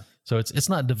imperfections. Yeah. So it's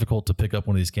not difficult to pick up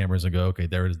one of these cameras and go, okay,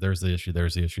 there's the issue,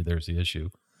 there's the issue, there's the issue.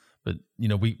 But,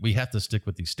 we have to stick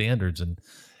with these standards, and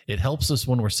it helps us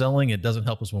when we're selling. It doesn't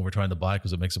help us when we're trying to buy,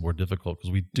 because it makes it more difficult, because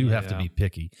we do have to be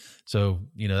picky. So,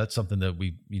 that's something that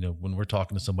we, when we're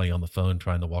talking to somebody on the phone,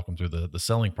 trying to walk them through the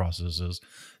selling process, is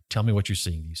tell me what you're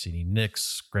seeing. Do you see any nicks,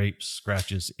 scrapes,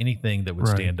 scratches, anything that would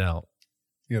stand out?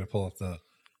 You got to pull up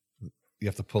you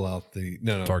have to pull out the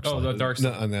dark side. the dark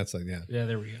side. No, on that side. Yeah. Yeah,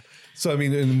 there we go. So, I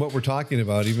mean, and what we're talking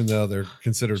about, even though they're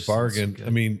considered bargain,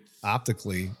 I mean,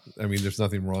 optically, there's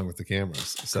nothing wrong with the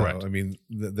cameras. So, Correct. I mean,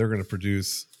 they're going to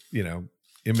produce,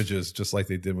 images just like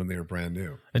they did when they were brand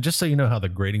new. And just so you know how the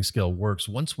grading scale works,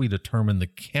 once we determine the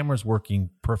camera's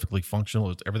working perfectly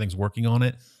functional, everything's working on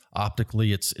it,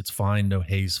 optically it's fine, no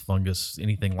haze, fungus,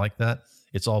 anything like that.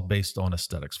 It's all based on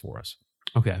aesthetics for us.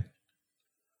 Okay.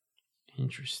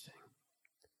 Interesting.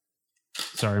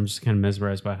 Sorry, I'm just kind of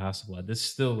mesmerized by Hasselblad. This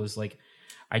still is like,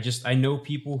 I know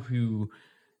people who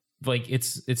like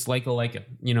it's like a Leica.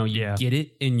 You get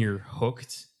it and you're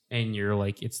hooked and you're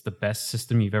like, it's the best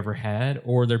system you've ever had,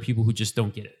 or there are people who just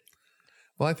don't get it.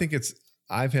 Well, I think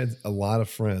I've had a lot of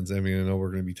friends. I mean, I know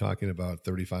we're going to be talking about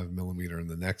 35 millimeter in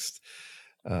the next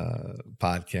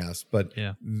podcast. But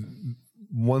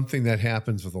one thing that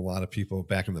happens with a lot of people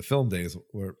back in the film days,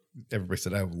 where everybody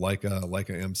said, I have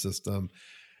Leica M system.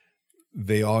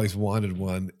 They always wanted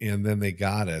one, and then they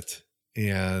got it,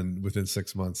 and within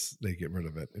 6 months they get rid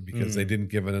of it because they didn't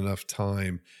give it enough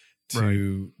time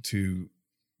to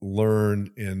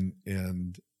learn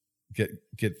and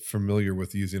get familiar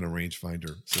with using a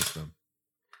rangefinder system.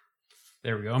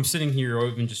 There we go. I'm sitting here,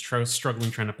 even just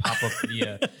struggling trying to pop up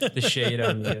the shade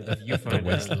on the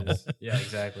viewfinder. Yeah,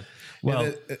 exactly.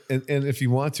 Well, and if you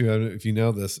want to, I don't know if you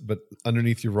know this, but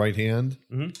underneath your right hand,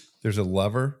 there's a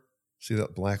lever. See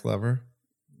that black lever?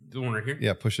 The one right here?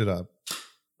 Yeah, push it up.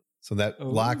 So that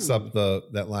locks up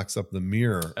the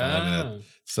mirror on it,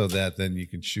 so that then you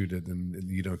can shoot it and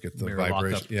you don't get the mirror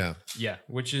vibration. Yeah,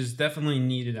 which is definitely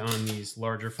needed on these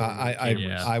larger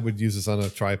cameras. I would use this on a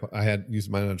tripod. I had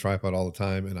used mine on a tripod all the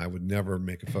time, and I would never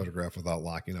make a photograph without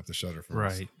locking up the shutter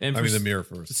first. Right, and the mirror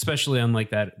first, especially on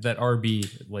like that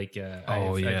RB. Like,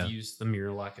 I've used the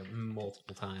mirror lock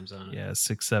multiple times on it. Yeah,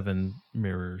 6-7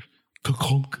 mirror.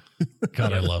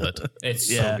 God, I love it. It's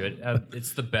so good.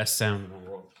 It's the best sound in the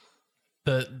world.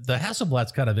 The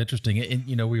Hasselblad's kind of interesting. And,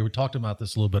 we were talking about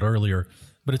this a little bit earlier,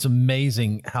 but it's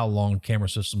amazing how long camera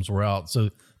systems were out.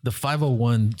 So the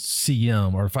 501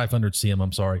 CM or 500 CM,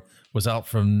 I'm sorry, was out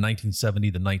from 1970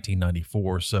 to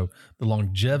 1994. So the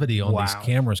longevity on these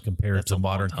cameras compared to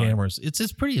modern cameras,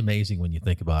 it's pretty amazing when you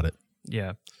think about it.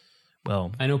 Yeah.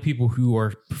 Well, I know people who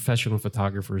are professional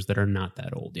photographers that are not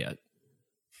that old yet.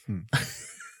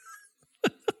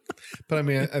 But I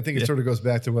mean, I think it sort of goes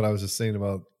back to what I was just saying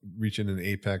about reaching an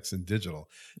apex in digital.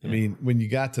 I mean, when you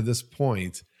got to this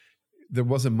point, there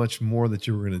wasn't much more that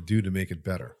you were going to do to make it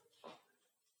better.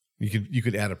 You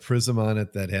could add a prism on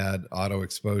it that had auto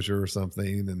exposure or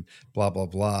something and blah, blah,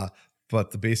 blah.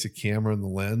 But the basic camera and the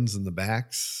lens and the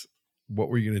backs, what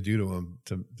were you going to do to them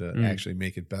to actually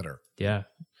make it better? Yeah.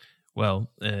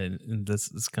 Well, and this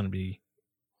is going to be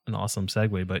an awesome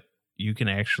segue, but you can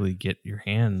actually get your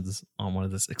hands on one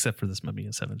of this, except for this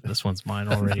Mamiya 7. This one's mine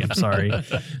already. I'm sorry.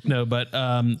 No, but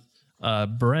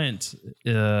Brent,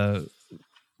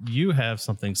 you have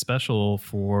something special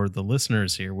for the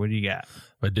listeners here. What do you got?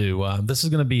 I do. This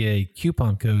is going to be a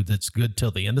coupon code that's good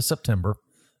till the end of September.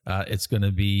 It's going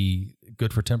to be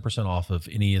good for 10% off of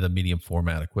any of the medium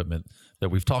format equipment that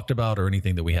we've talked about or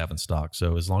anything that we have in stock.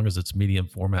 So as long as it's medium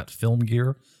format film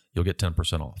gear, you'll get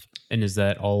 10% off. And is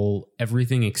that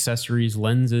everything, accessories,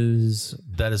 lenses?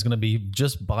 That is going to be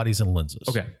just bodies and lenses.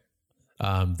 Okay.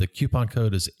 The coupon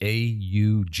code is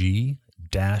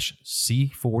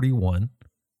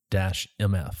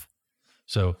AUG-C41-MF.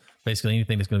 So basically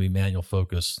anything that's going to be manual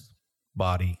focus,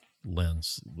 body,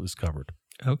 lens is covered.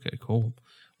 Okay, cool.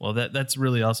 Well, that's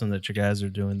really awesome that you guys are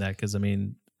doing that, because I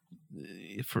mean,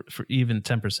 for even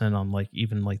 10% on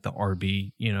even the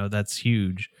RB, that's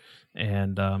huge.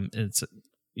 And it's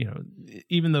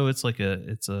even though it's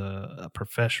it's a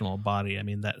professional body, I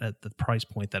mean, that at the price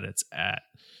point that it's at,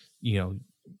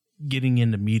 getting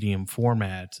into medium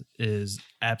format is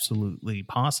absolutely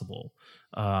possible.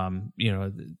 Back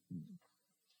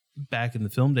in the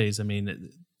film days, I mean,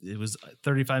 it was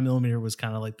 35 millimeter was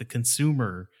kind of like the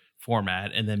consumer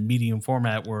format, and then medium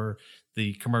format were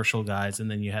the commercial guys,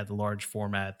 and then you had the large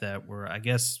format that were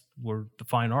the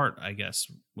fine art, I guess.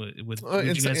 Would you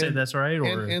guys say that's right?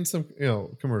 Or and some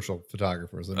commercial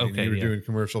photographers. I mean, you were doing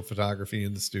commercial photography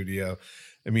in the studio.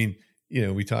 I mean,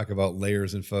 we talk about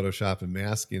layers in Photoshop and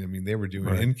masking. I mean, they were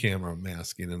doing in-camera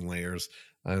masking and layers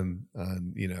on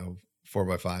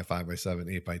 4x5,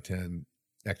 5x7, 8x10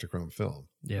 Ektachrome film.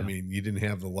 Yeah. I mean, you didn't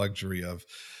have the luxury of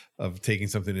taking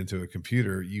something into a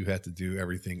computer. You had to do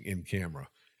everything in camera.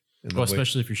 Well,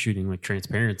 especially if you're shooting like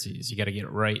transparencies, you got to get it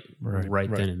right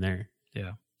then and there.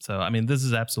 Yeah. So, I mean, this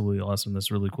is absolutely awesome. This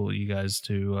is really cool of you guys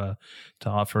to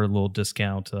offer a little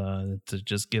discount to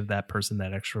just give that person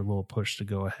that extra little push to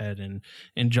go ahead and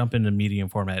jump into medium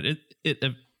format. It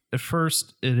at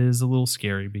first it is a little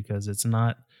scary because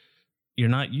you're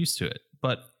not used to it,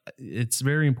 but it's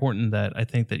very important that I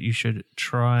think that you should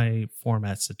try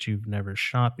formats that you've never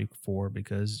shot before,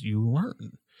 because you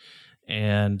learn.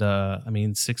 And I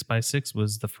mean, 6x6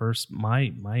 was the first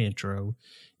my intro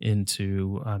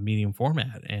into medium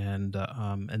format, and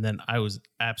then I was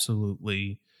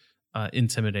absolutely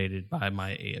intimidated by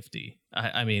my AFD.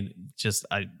 I mean, just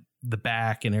the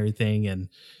back and everything, and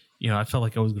I felt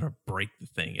like I was going to break the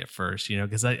thing at first,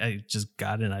 because I just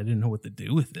got it and I didn't know what to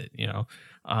do with it,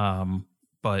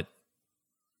 but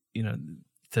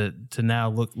to now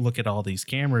look at all these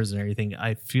cameras and everything,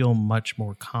 I feel much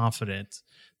more confident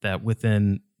that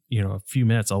within a few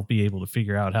minutes I'll be able to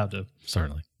figure out how to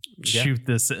shoot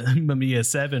this Mamiya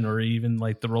 7 or even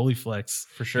like the Rolleiflex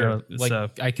for sure.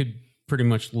 I could pretty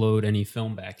much load any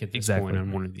film back at this point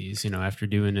on one of these, after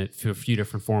doing it through a few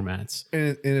different formats.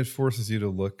 And it forces you to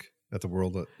look at the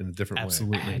world in a different way.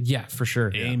 Absolutely. Yeah, for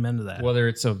sure. Amen to that. Whether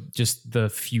it's just the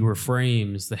fewer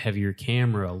frames, the heavier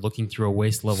camera, looking through a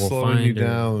waist level slowing finder. you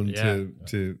down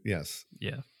to yes.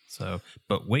 Yeah. So,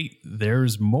 but wait,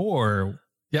 there's more.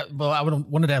 Yeah, well, I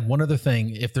wanted to add one other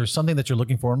thing. If there's something that you're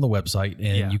looking for on the website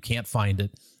and you can't find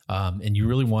it, and you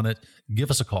really want it,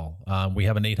 give us a call. We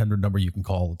have an 800 number you can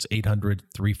call. It's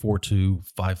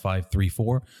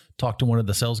 800-342-5534. Talk to one of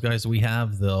the sales guys that we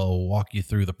have. They'll walk you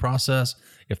through the process.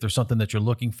 If there's something that you're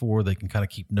looking for, they can kind of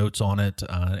keep notes on it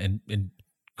and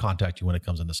contact you when it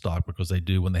comes into stock, because they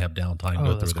do, when they have downtime,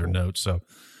 go through their notes. So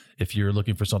if you're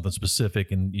looking for something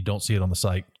specific and you don't see it on the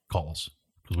site, call us,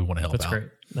 because we want to help out. That's great.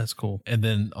 That's cool. And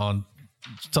then on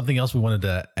something else we wanted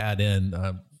to add in,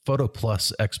 Photo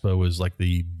Plus Expo is like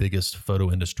the biggest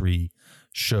photo industry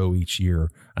show each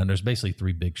year. And there's basically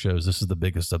 3 big shows. This is the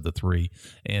biggest of the 3.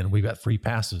 And we've got free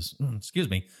passes.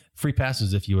 Free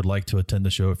passes if you would like to attend the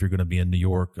show, if you're going to be in New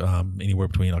York, anywhere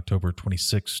between October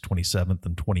 26th, 27th,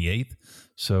 and 28th.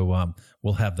 So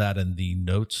we'll have that in the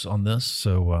notes on this.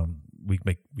 So we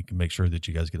can make sure that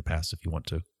you guys get a pass if you want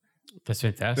to. That's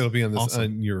fantastic. It'll be on this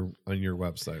on your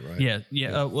website, right?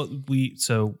 Yeah.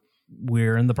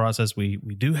 We're in the process. We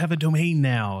do have a domain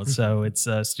now, so it's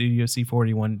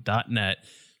studioc41.net.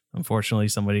 Unfortunately,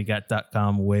 somebody got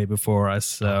 .com way before us,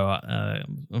 so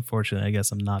unfortunately, I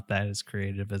guess I'm not that as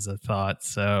creative as I thought.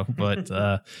 So, but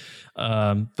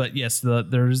yes,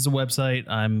 there is a website.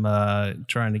 I'm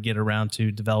trying to get around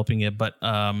to developing it, but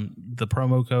the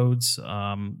promo codes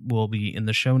will be in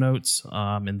the show notes,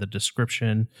 in the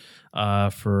description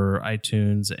for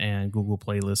iTunes and Google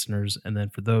Play listeners, and then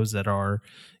for those that are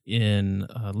in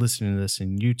listening to this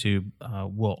in YouTube,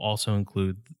 we'll also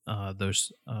include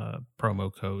those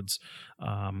promo codes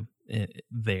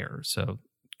there. So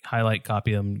highlight,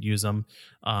 copy them, use them.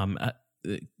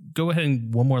 Go ahead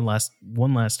and one last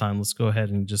time. Let's go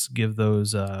ahead and just give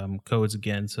those codes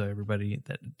again, so everybody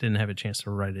that didn't have a chance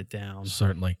to write it down.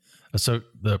 Certainly. So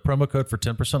the promo code for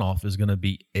 10% off is going to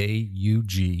be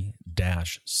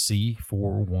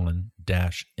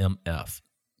AUG-C41-MF.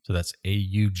 So that's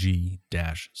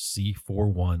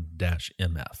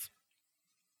AUG-C41-MF.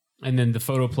 And then the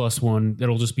Photo Plus one,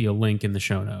 it'll just be a link in the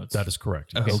show notes. That is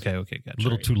correct. Okay, gotcha. A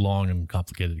little too long and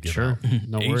complicated to get out.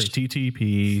 No worries.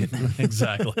 HTTP.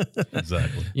 Exactly.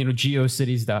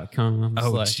 GeoCities.com.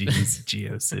 Oh, jeez.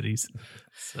 GeoCities.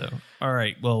 So, all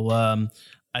right. Well,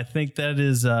 I think that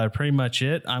is pretty much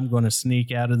it. I'm going to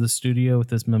sneak out of the studio with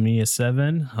this Mamiya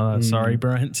 7. Sorry,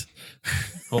 Brent.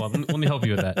 Hold on, let me help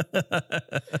you with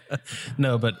that.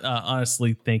 No, but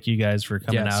honestly, thank you guys for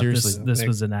coming out. Seriously. This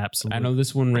was an absolute. I know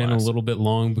this one ran a little bit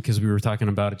long because we were talking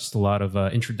about just a lot of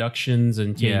introductions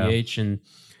and TEH, and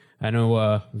I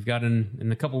know we've got in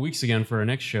a couple weeks again for our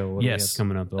next show. What do we have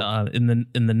coming up, Bill? In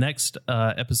the next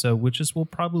episode, which will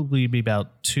probably be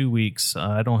about 2 weeks.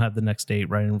 I don't have the next date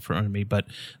right in front of me, but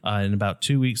in about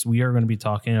 2 weeks, we are going to be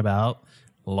talking about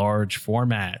large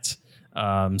format.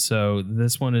 So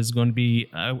this one is going to be,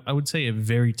 I would say, a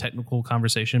very technical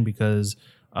conversation, because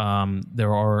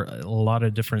there are a lot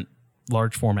of different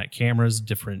large format cameras,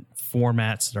 different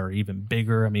formats that are even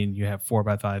bigger. I mean, you have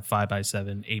 4x5,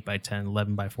 5x7, 8x10,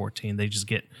 11x14. They just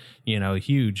get,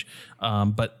 huge.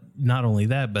 But not only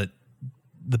that, but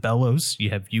the bellows, you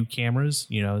have view cameras,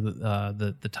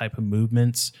 the type of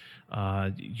movements.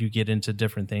 You get into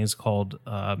different things called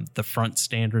the front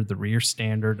standard, the rear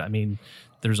standard. I mean,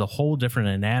 there's a whole different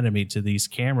anatomy to these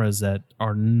cameras that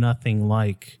are nothing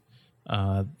like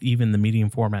even the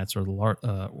medium formats or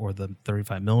the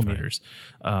 35 millimeters.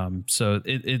 Right. So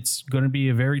it's going to be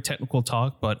a very technical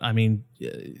talk, but I mean,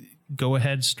 go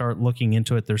ahead, start looking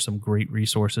into it. There's some great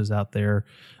resources out there.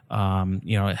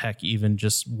 Heck, even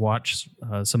just watch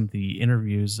some of the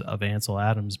interviews of Ansel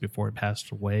Adams before he passed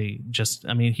away.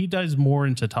 He dives more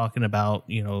into talking about,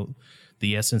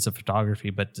 the essence of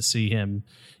photography, but to see him,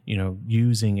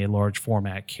 using a large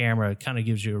format camera kind of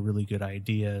gives you a really good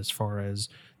idea as far as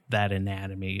that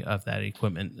anatomy of that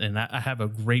equipment. And I have a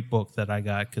great book that I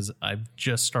got because I've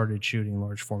just started shooting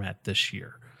large format this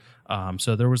year.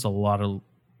 So there was a lot of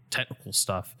technical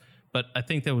stuff, but I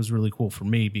think that was really cool for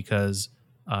me because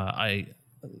I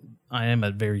am a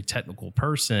very technical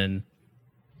person,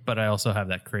 but I also have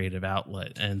that creative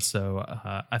outlet. And so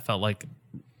I felt like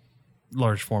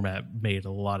large format made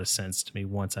a lot of sense to me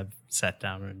once I've sat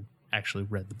down and actually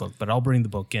read the book. But I'll bring the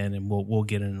book in and we'll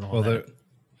get into all that.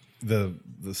 The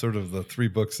sort of the 3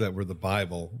 books that were the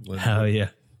Bible. When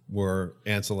were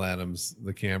Ansel Adams,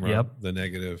 the camera, the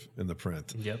negative, and the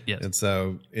print. Yes. And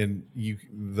so,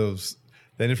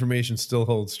 that information still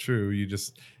holds true. You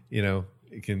just, you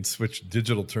can switch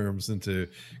digital terms into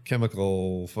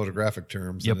chemical photographic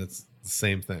terms, and it's the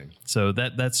same thing. So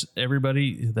that's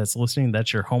everybody that's listening.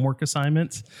 That's your homework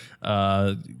assignment.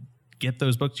 Get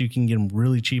those books. You can get them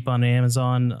really cheap on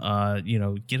Amazon.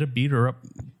 Get a beat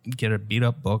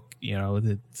up book.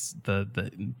 It's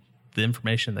the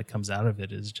information that comes out of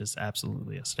it is just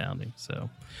absolutely astounding. So,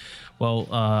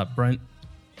 well, Brent,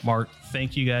 Mark,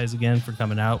 thank you guys again for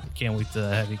coming out. Can't wait to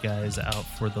have you guys out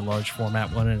for the large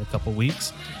format one in a couple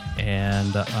weeks.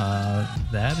 And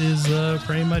that is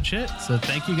pretty much it. So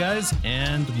thank you guys,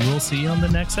 and we'll see you on the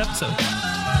next episode.